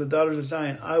gates of the daughters of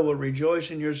Zion, I will rejoice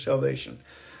in your salvation.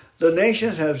 The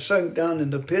nations have sunk down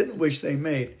in the pit which they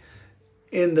made.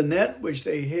 In the net which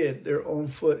they hid, their own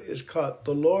foot is caught.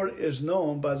 The Lord is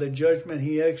known by the judgment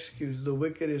he executes. The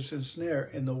wicked is ensnared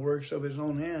in the works of his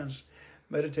own hands.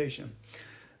 Meditation.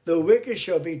 The wicked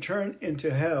shall be turned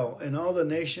into hell, and all the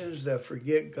nations that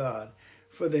forget God.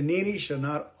 For the needy shall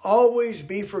not always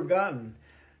be forgotten.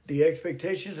 The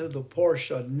expectations of the poor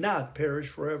shall not perish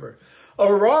forever.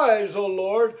 Arise, O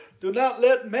Lord, do not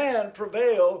let man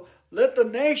prevail. Let the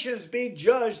nations be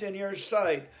judged in your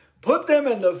sight. Put them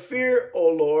in the fear, O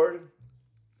Lord.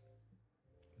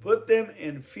 Put them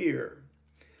in fear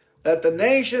that the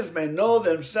nations may know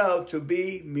themselves to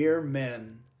be mere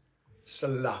men.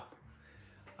 Salah.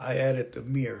 I added the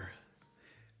mere.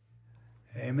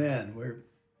 Amen. We're,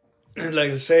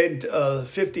 like I said,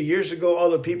 50 years ago,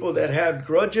 all the people that had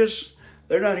grudges,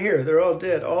 they're not here. They're all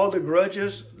dead. All the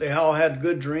grudges, they all had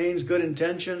good dreams, good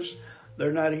intentions.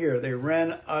 They're not here. They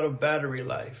ran out of battery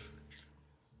life.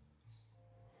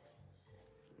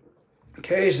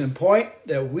 Case in point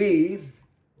that we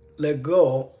let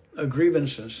go of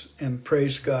grievances and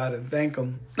praise God and thank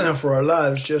Him for our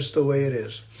lives just the way it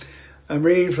is. I'm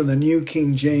reading from the New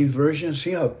King James Version.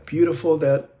 See how beautiful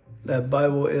that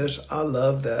Bible is? I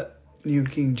love that New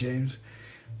King James.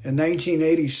 In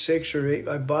 1986 or 8,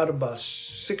 I bought about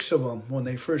 6 of them when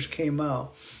they first came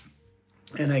out.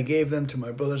 And I gave them to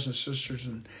my brothers and sisters.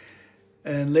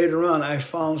 And later on, I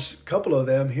found a couple of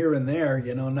them here and there,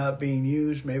 not being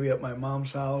used, maybe at my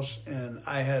mom's house. And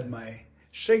I had my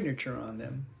signature on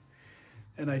them.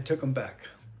 And I took them back.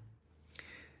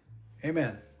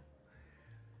 Amen.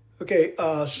 Okay,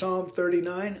 Psalm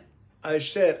 39. I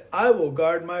said, I will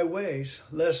guard my ways,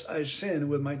 lest I sin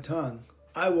with my tongue.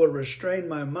 I will restrain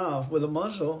my mouth with a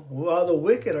muzzle, while the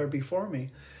wicked are before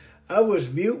me. I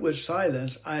was mute with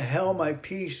silence. I held my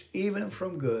peace even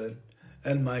from good,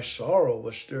 and my sorrow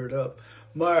was stirred up.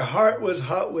 My heart was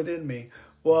hot within me.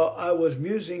 While I was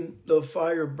musing, the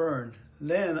fire burned.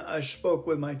 Then I spoke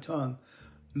with my tongue.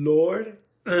 Lord,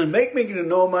 make me to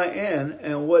know my end,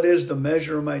 and what is the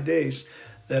measure of my days,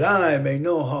 that I may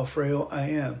know how frail I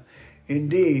am.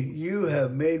 Indeed, you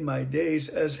have made my days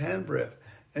as handbreadth,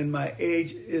 and my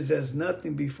age is as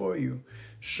nothing before you.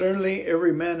 Certainly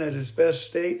every man at his best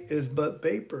state is but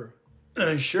vapor.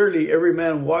 Surely every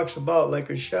man walks about like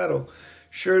a shadow.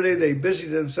 Surely they busy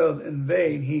themselves in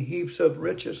vain. He heaps up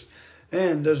riches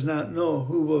and does not know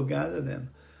who will gather them.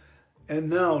 And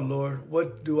now, Lord,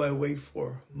 what do I wait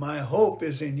for? My hope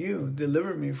is in you.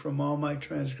 Deliver me from all my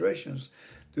transgressions.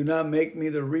 Do not make me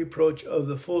the reproach of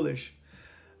the foolish.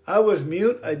 I was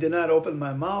mute. I did not open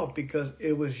my mouth because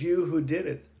it was you who did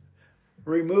it.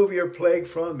 Remove your plague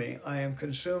from me. I am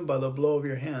consumed by the blow of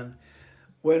your hand.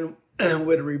 When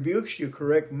with rebukes you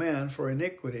correct man for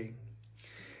iniquity.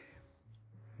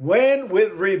 When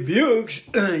with rebukes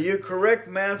you correct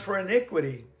man for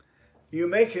iniquity. You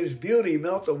make his beauty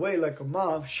melt away like a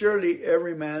moth. Surely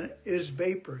every man is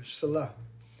vapor. Salah.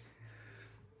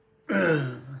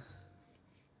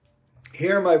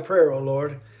 Hear my prayer, O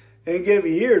Lord, and give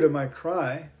ear to my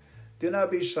cry. Do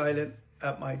not be silent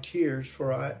at my tears,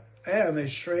 for I am a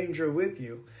stranger with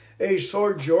you, a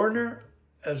sojourner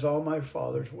as all my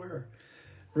fathers were.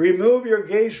 Remove your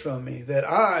gaze from me, that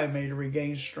I may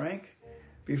regain strength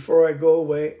before I go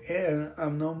away and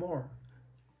I'm no more.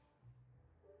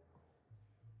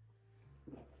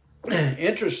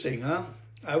 Interesting, huh?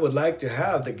 I would like to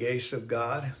have the gaze of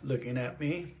God looking at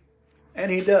me.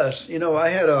 And he does. I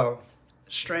had a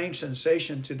strange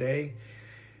sensation today.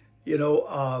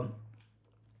 The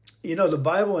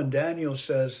Bible in Daniel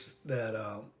says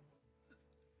that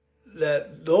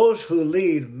that those who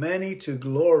lead many to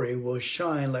glory will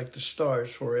shine like the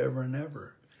stars forever and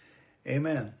ever.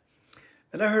 Amen.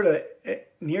 And I heard a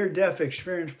near-death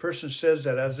experienced person says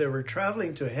that as they were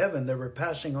traveling to heaven, they were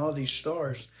passing all these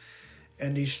stars.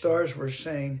 And these stars were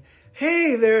saying,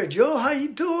 hey there, Joe, how you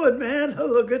doing, man?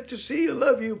 Hello, good to see you,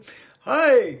 love you.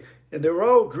 Hi. And they were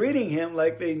all greeting him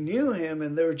like they knew him,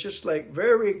 and they were just like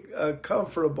very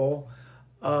comfortable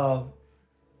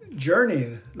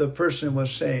journey, the person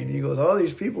was saying. He goes, all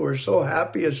these people were so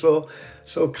happy and so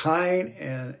kind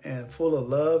and full of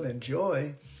love and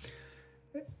joy.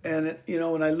 And,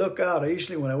 when I look out,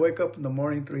 when I wake up in the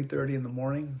morning, 3:30 in the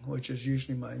morning, which is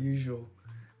usually my usual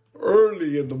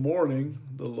early in the morning,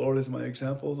 the Lord is my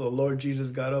example. The Lord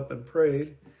Jesus got up and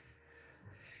prayed.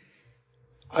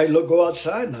 I go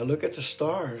outside and I look at the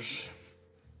stars.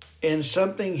 And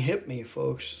something hit me,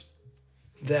 folks,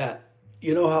 that,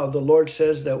 how the Lord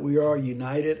says that we are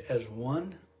united as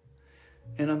one?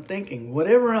 And I'm thinking,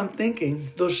 whatever I'm thinking,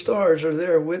 those stars are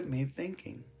there with me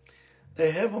thinking. The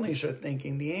heavenlies are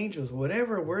thinking, the angels,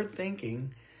 whatever we're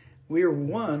thinking, we're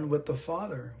one with the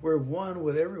Father. We're one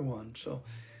with everyone. So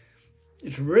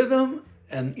it's rhythm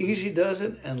and easy does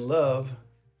it and love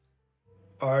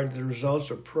are the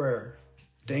results of prayer.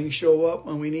 Things show up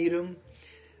when we need them.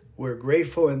 We're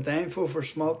grateful and thankful for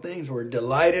small things. We're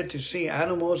delighted to see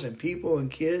animals and people and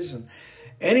kids and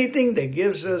anything that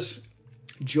gives us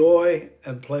joy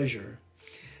and pleasure.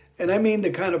 And I mean the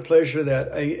kind of pleasure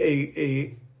that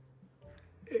a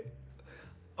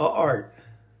art,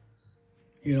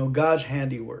 God's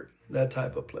handiwork, that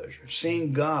type of pleasure.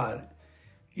 Seeing God,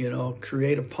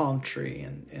 create a palm tree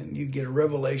and you get a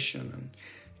revelation and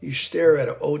You stare at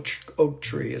an oak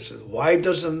tree. It says, why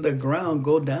doesn't the ground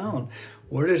go down?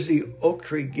 Where does the oak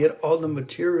tree get all the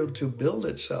material to build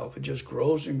itself? It just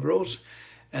grows and grows.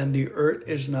 And the earth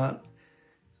is not,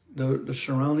 the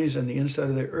surroundings and the inside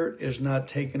of the earth is not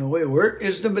taken away. Where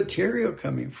is the material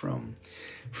coming from?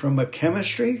 From a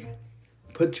chemistry?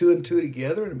 Put 2 and 2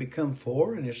 together and become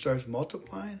 4 and it starts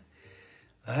multiplying?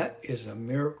 That is a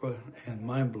miracle and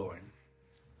mind-blowing.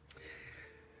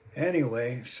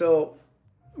 Anyway, so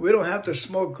we don't have to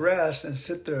smoke grass and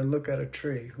sit there and look at a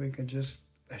tree. We can just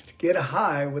get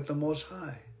high with the Most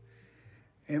High.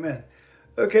 Amen.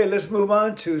 Okay, let's move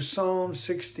on to Psalm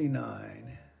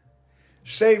 69.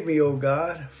 Save me, O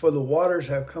God, for the waters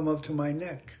have come up to my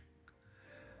neck.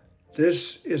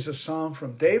 This is a psalm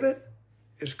from David.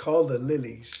 It's called The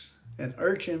Lilies, an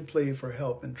urgent plea for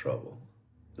help in trouble.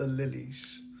 The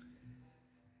lilies.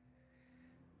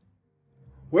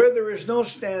 Where there is no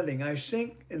standing, I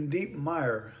sink in deep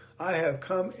mire. I have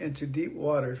come into deep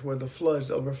waters where the floods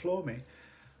overflow me.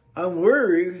 I'm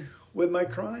weary with my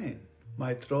crying.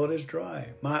 My throat is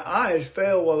dry. My eyes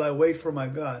fail while I wait for my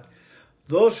God.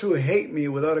 Those who hate me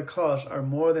without a cause are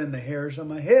more than the hairs on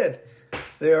my head.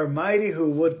 They are mighty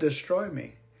who would destroy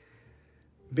me.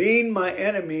 Being my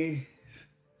enemy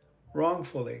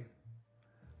wrongfully,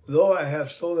 though I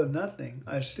have stolen nothing,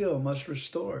 I still must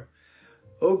restore.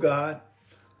 O God,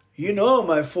 you know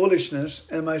my foolishness,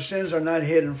 and my sins are not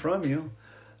hidden from you.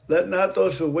 Let not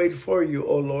those who wait for you,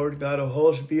 O Lord, God of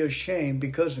hosts, be ashamed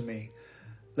because of me.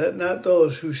 Let not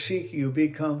those who seek you be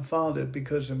confounded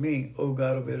because of me, O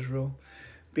God of Israel.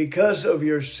 Because of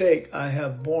your sake I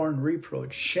have borne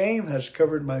reproach. Shame has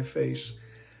covered my face.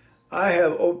 I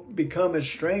have become a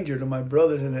stranger to my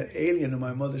brothers and an alien to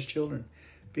my mother's children.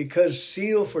 Because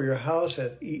zeal for your house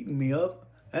hath eaten me up,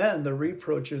 and the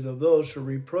reproaches of those who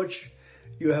reproach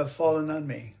you have fallen on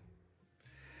me.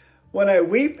 When I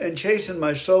weep and chasten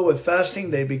my soul with fasting,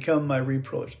 they become my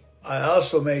reproach. I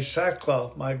also made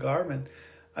sackcloth my garment.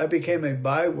 I became a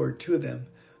byword to them.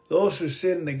 Those who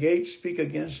sit in the gate speak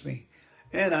against me,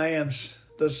 and I am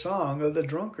the song of the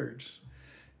drunkards.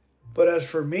 But as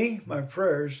for me, my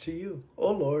prayers to you,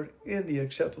 O Lord, in the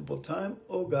acceptable time,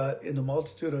 O God, in the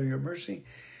multitude of your mercy,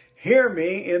 hear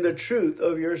me in the truth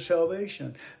of your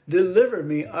salvation. Deliver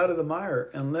me out of the mire,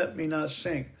 and let me not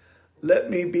sink. Let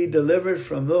me be delivered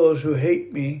from those who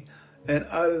hate me, and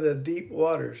out of the deep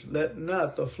waters. Let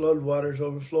not the flood waters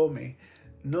overflow me,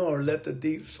 nor let the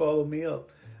deep swallow me up,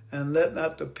 and let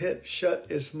not the pit shut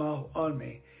its mouth on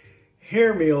me.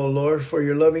 Hear me, O Lord, for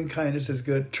your loving kindness is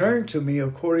good. Turn to me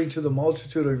according to the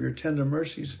multitude of your tender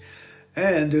mercies,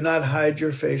 and do not hide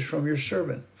your face from your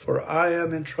servant, for I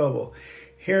am in trouble.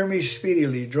 Hear me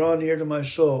speedily, draw near to my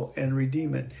soul, and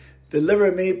redeem it.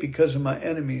 Deliver me because of my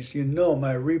enemies. You know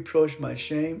my reproach, my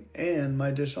shame, and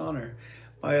my dishonor.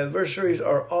 My adversaries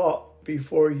are all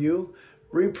before you.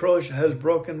 Reproach has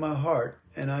broken my heart,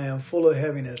 and I am full of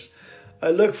heaviness. I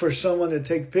looked for someone to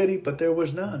take pity, but there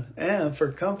was none, and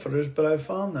for comforters, but I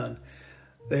found none.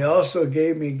 They also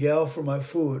gave me gall for my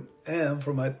food, and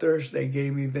for my thirst they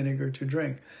gave me vinegar to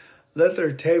drink. Let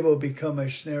their table become a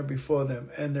snare before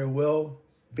them, and their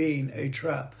well-being a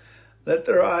trap. Let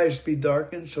their eyes be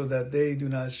darkened so that they do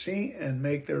not see, and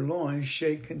make their loins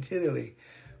shake continually.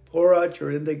 Pour out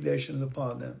your indignation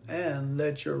upon them, and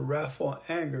let your wrathful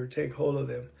anger take hold of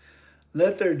them.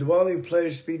 Let their dwelling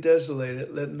place be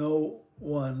desolated. Let no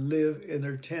one live in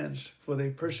their tents, for they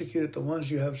persecuted the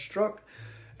ones you have struck,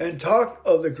 and talk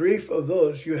of the grief of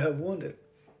those you have wounded.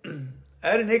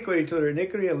 Add iniquity to their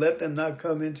iniquity, and let them not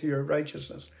come into your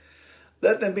righteousness.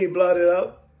 Let them be blotted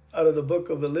out of the book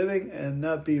of the living, and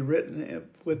not be written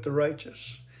with the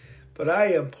righteous. But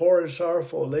I am poor and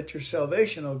sorrowful. Let your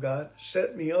salvation, O God,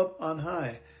 set me up on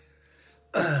high.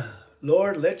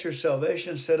 Lord, let your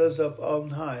salvation set us up on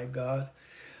high, God.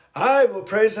 I will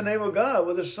praise the name of God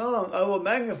with a song. I will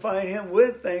magnify him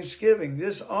with thanksgiving.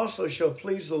 This also shall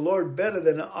please the Lord better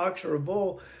than an ox or a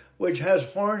bull, which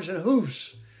has horns and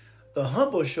hoofs. The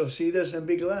humble shall see this and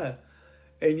be glad.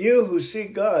 And you who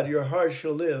seek God, your heart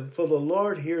shall live. For the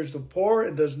Lord hears the poor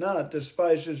and does not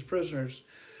despise his prisoners.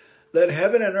 Let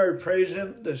heaven and earth praise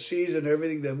him, the seas and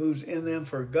everything that moves in them.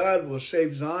 For God will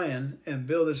save Zion and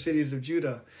build the cities of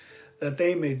Judah, that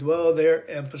they may dwell there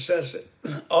and possess it.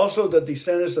 Also the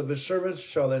descendants of his servants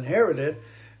shall inherit it,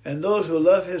 and those who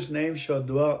love his name shall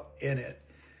dwell in it.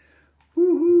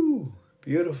 Woo-hoo!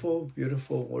 Beautiful,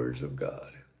 beautiful words of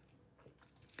God.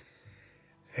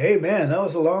 Hey man, that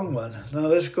was a long one. Now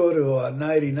let's go to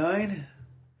 99.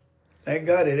 Thank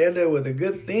God it ended with a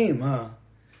good theme, huh?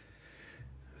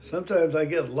 Sometimes I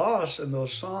get lost in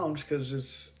those Psalms because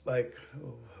it's like,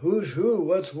 who's who,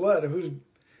 what's what, who's...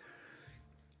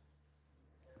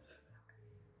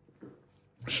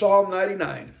 Psalm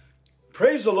 99.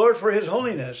 Praise the Lord for his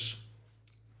holiness.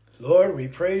 Lord, we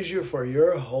praise you for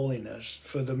your holiness,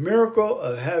 for the miracle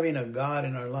of having a God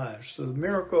in our lives, for the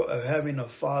miracle of having a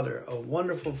Father, a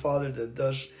wonderful Father that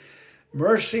does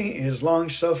mercy, is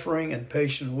long-suffering, and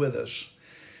patient with us.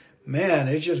 Man,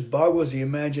 it just boggles the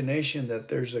imagination that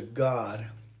there's a God.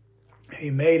 He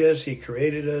made us, he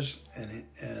created us,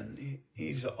 and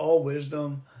he's all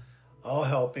wisdom, all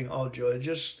helping, all joy.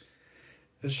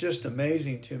 It's just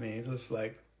amazing to me. It's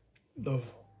like the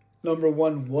number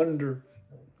one wonder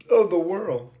of the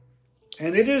world.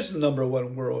 And it is the number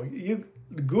one world. You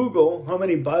Google how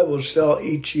many Bibles sell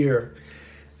each year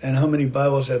and how many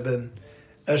Bibles have been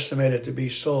estimated to be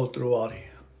sold throughout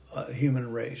the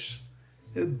human race.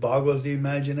 It boggles the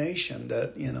imagination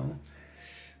that,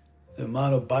 the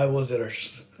amount of Bibles that are,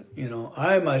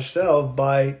 I myself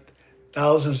buy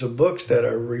thousands of books that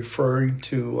are referring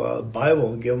to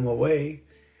Bible and give them away.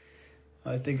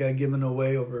 I think I've given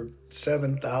away over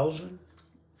 7,000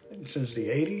 since the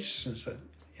 80s.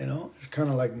 It's kind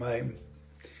of like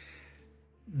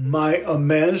my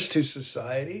amends to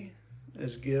society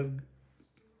is give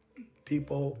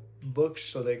people books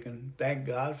so they can thank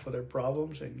God for their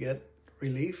problems and get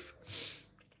relief.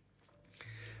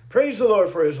 Praise the Lord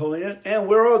for his holiness. And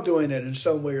we're all doing it in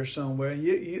some way or somewhere.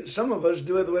 Some of us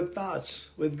do it with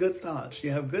thoughts, with good thoughts. You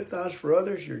have good thoughts for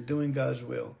others, you're doing God's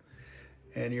will.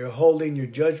 And you're holding your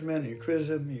judgment, your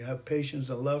criticism, you have patience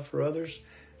and love for others,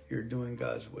 you're doing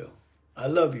God's will. I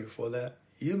love you for that.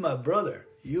 You my brother,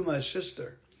 you my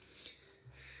sister.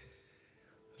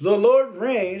 The Lord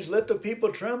reigns, let the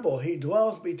people tremble. He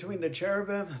dwells between the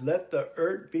cherubim, let the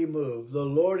earth be moved. The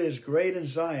Lord is great in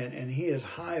Zion, and he is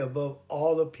high above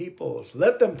all the peoples.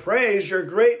 Let them praise your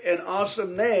great and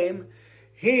awesome name.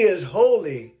 He is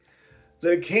holy.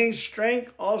 The king's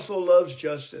strength also loves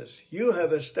justice. You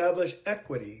have established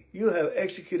equity. You have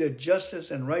executed justice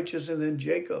and righteousness in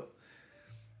Jacob.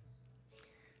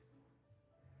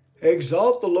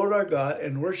 Exalt the Lord our God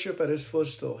and worship at his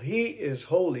footstool. He is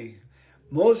holy.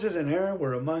 Moses and Aaron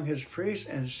were among his priests,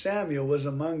 and Samuel was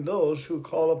among those who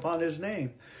call upon his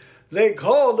name. They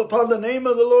called upon the name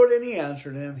of the Lord, and he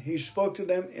answered them. He spoke to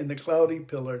them in the cloudy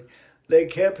pillar. They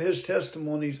kept his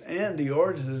testimonies and the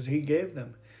ordinances he gave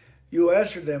them. You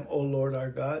answered them, O Lord our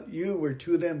God. You were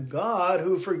to them God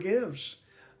who forgives,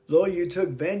 though you took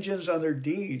vengeance on their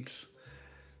deeds.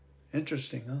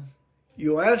 Interesting, huh?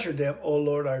 You answered them, O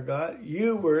Lord our God.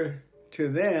 You were to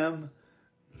them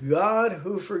God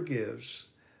who forgives,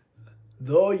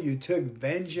 though you took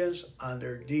vengeance on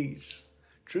their deeds.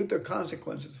 Truth or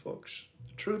consequences, folks?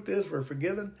 The truth is we're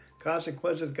forgiven.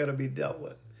 Consequences got to be dealt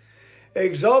with.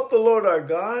 Exalt the Lord our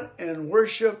God and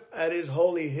worship at his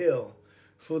holy hill,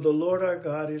 for the Lord our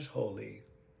God is holy.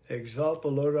 Exalt the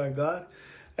Lord our God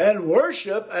and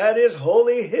worship at his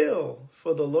holy hill,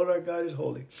 for the Lord our God is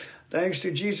holy. Thanks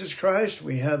to Jesus Christ,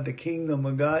 we have the kingdom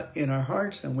of God in our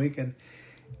hearts, and we can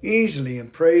easily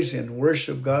and praise and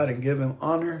worship God and give him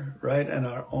honor right in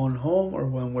our own home or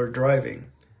when we're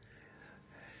driving.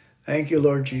 Thank you,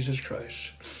 Lord Jesus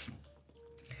Christ.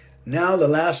 Now the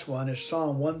last one is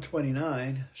Psalm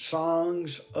 129,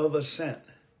 Songs of Ascent.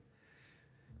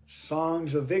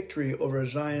 Songs of victory over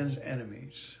Zion's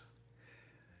enemies.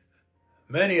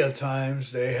 Many a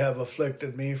times they have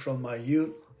afflicted me from my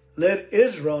youth. Let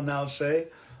Israel now say,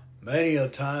 many a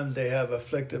time they have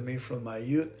afflicted me from my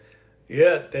youth.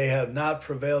 Yet they have not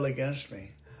prevailed against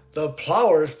me. The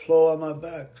plowers plow on my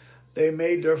back. They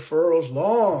made their furrows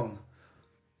long.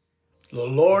 The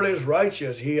Lord is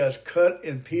righteous. He has cut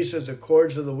in pieces the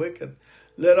cords of the wicked.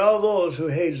 Let all those who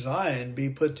hate Zion be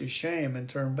put to shame and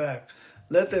turn back.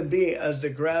 Let them be as the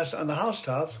grass on the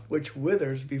housetops, which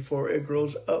withers before it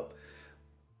grows up,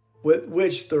 with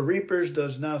which the reaper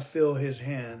does not fill his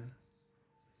hand,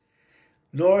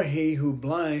 nor he who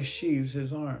blinds sheaves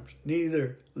his arms.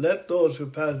 Neither let those who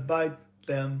pass by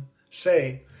them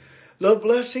say, the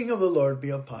blessing of the Lord be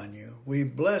upon you. We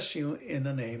bless you in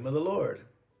the name of the Lord.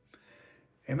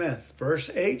 Amen. Verse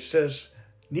 8 says,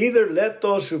 neither let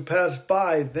those who pass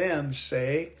by them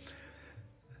say.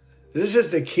 This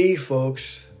is the key,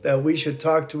 folks, that we should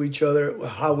talk to each other,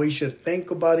 how we should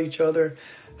think about each other,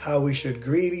 how we should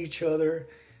greet each other,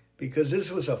 because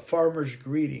this was a farmer's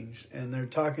greetings, and they're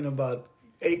talking about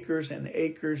acres and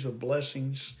acres of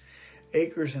blessings,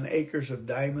 acres and acres of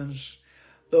diamonds.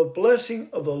 The blessing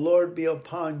of the Lord be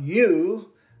upon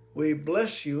you. We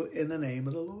bless you in the name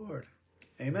of the Lord.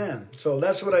 Amen. So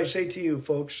that's what I say to you,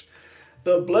 folks.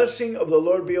 The blessing of the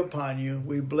Lord be upon you.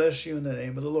 We bless you in the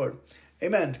name of the Lord.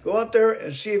 Amen. Go out there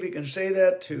and see if you can say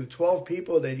that to 12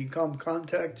 people that you come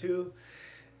contact to.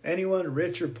 Anyone,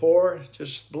 rich or poor,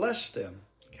 just bless them.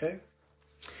 Okay?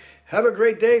 Have a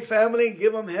great day, family.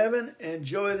 Give them heaven.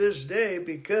 Enjoy this day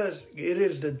because it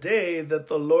is the day that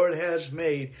the Lord has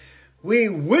made. We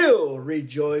will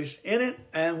rejoice in it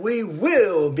and we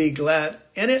will be glad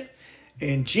in it.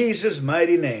 In Jesus'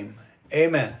 mighty name,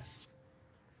 amen.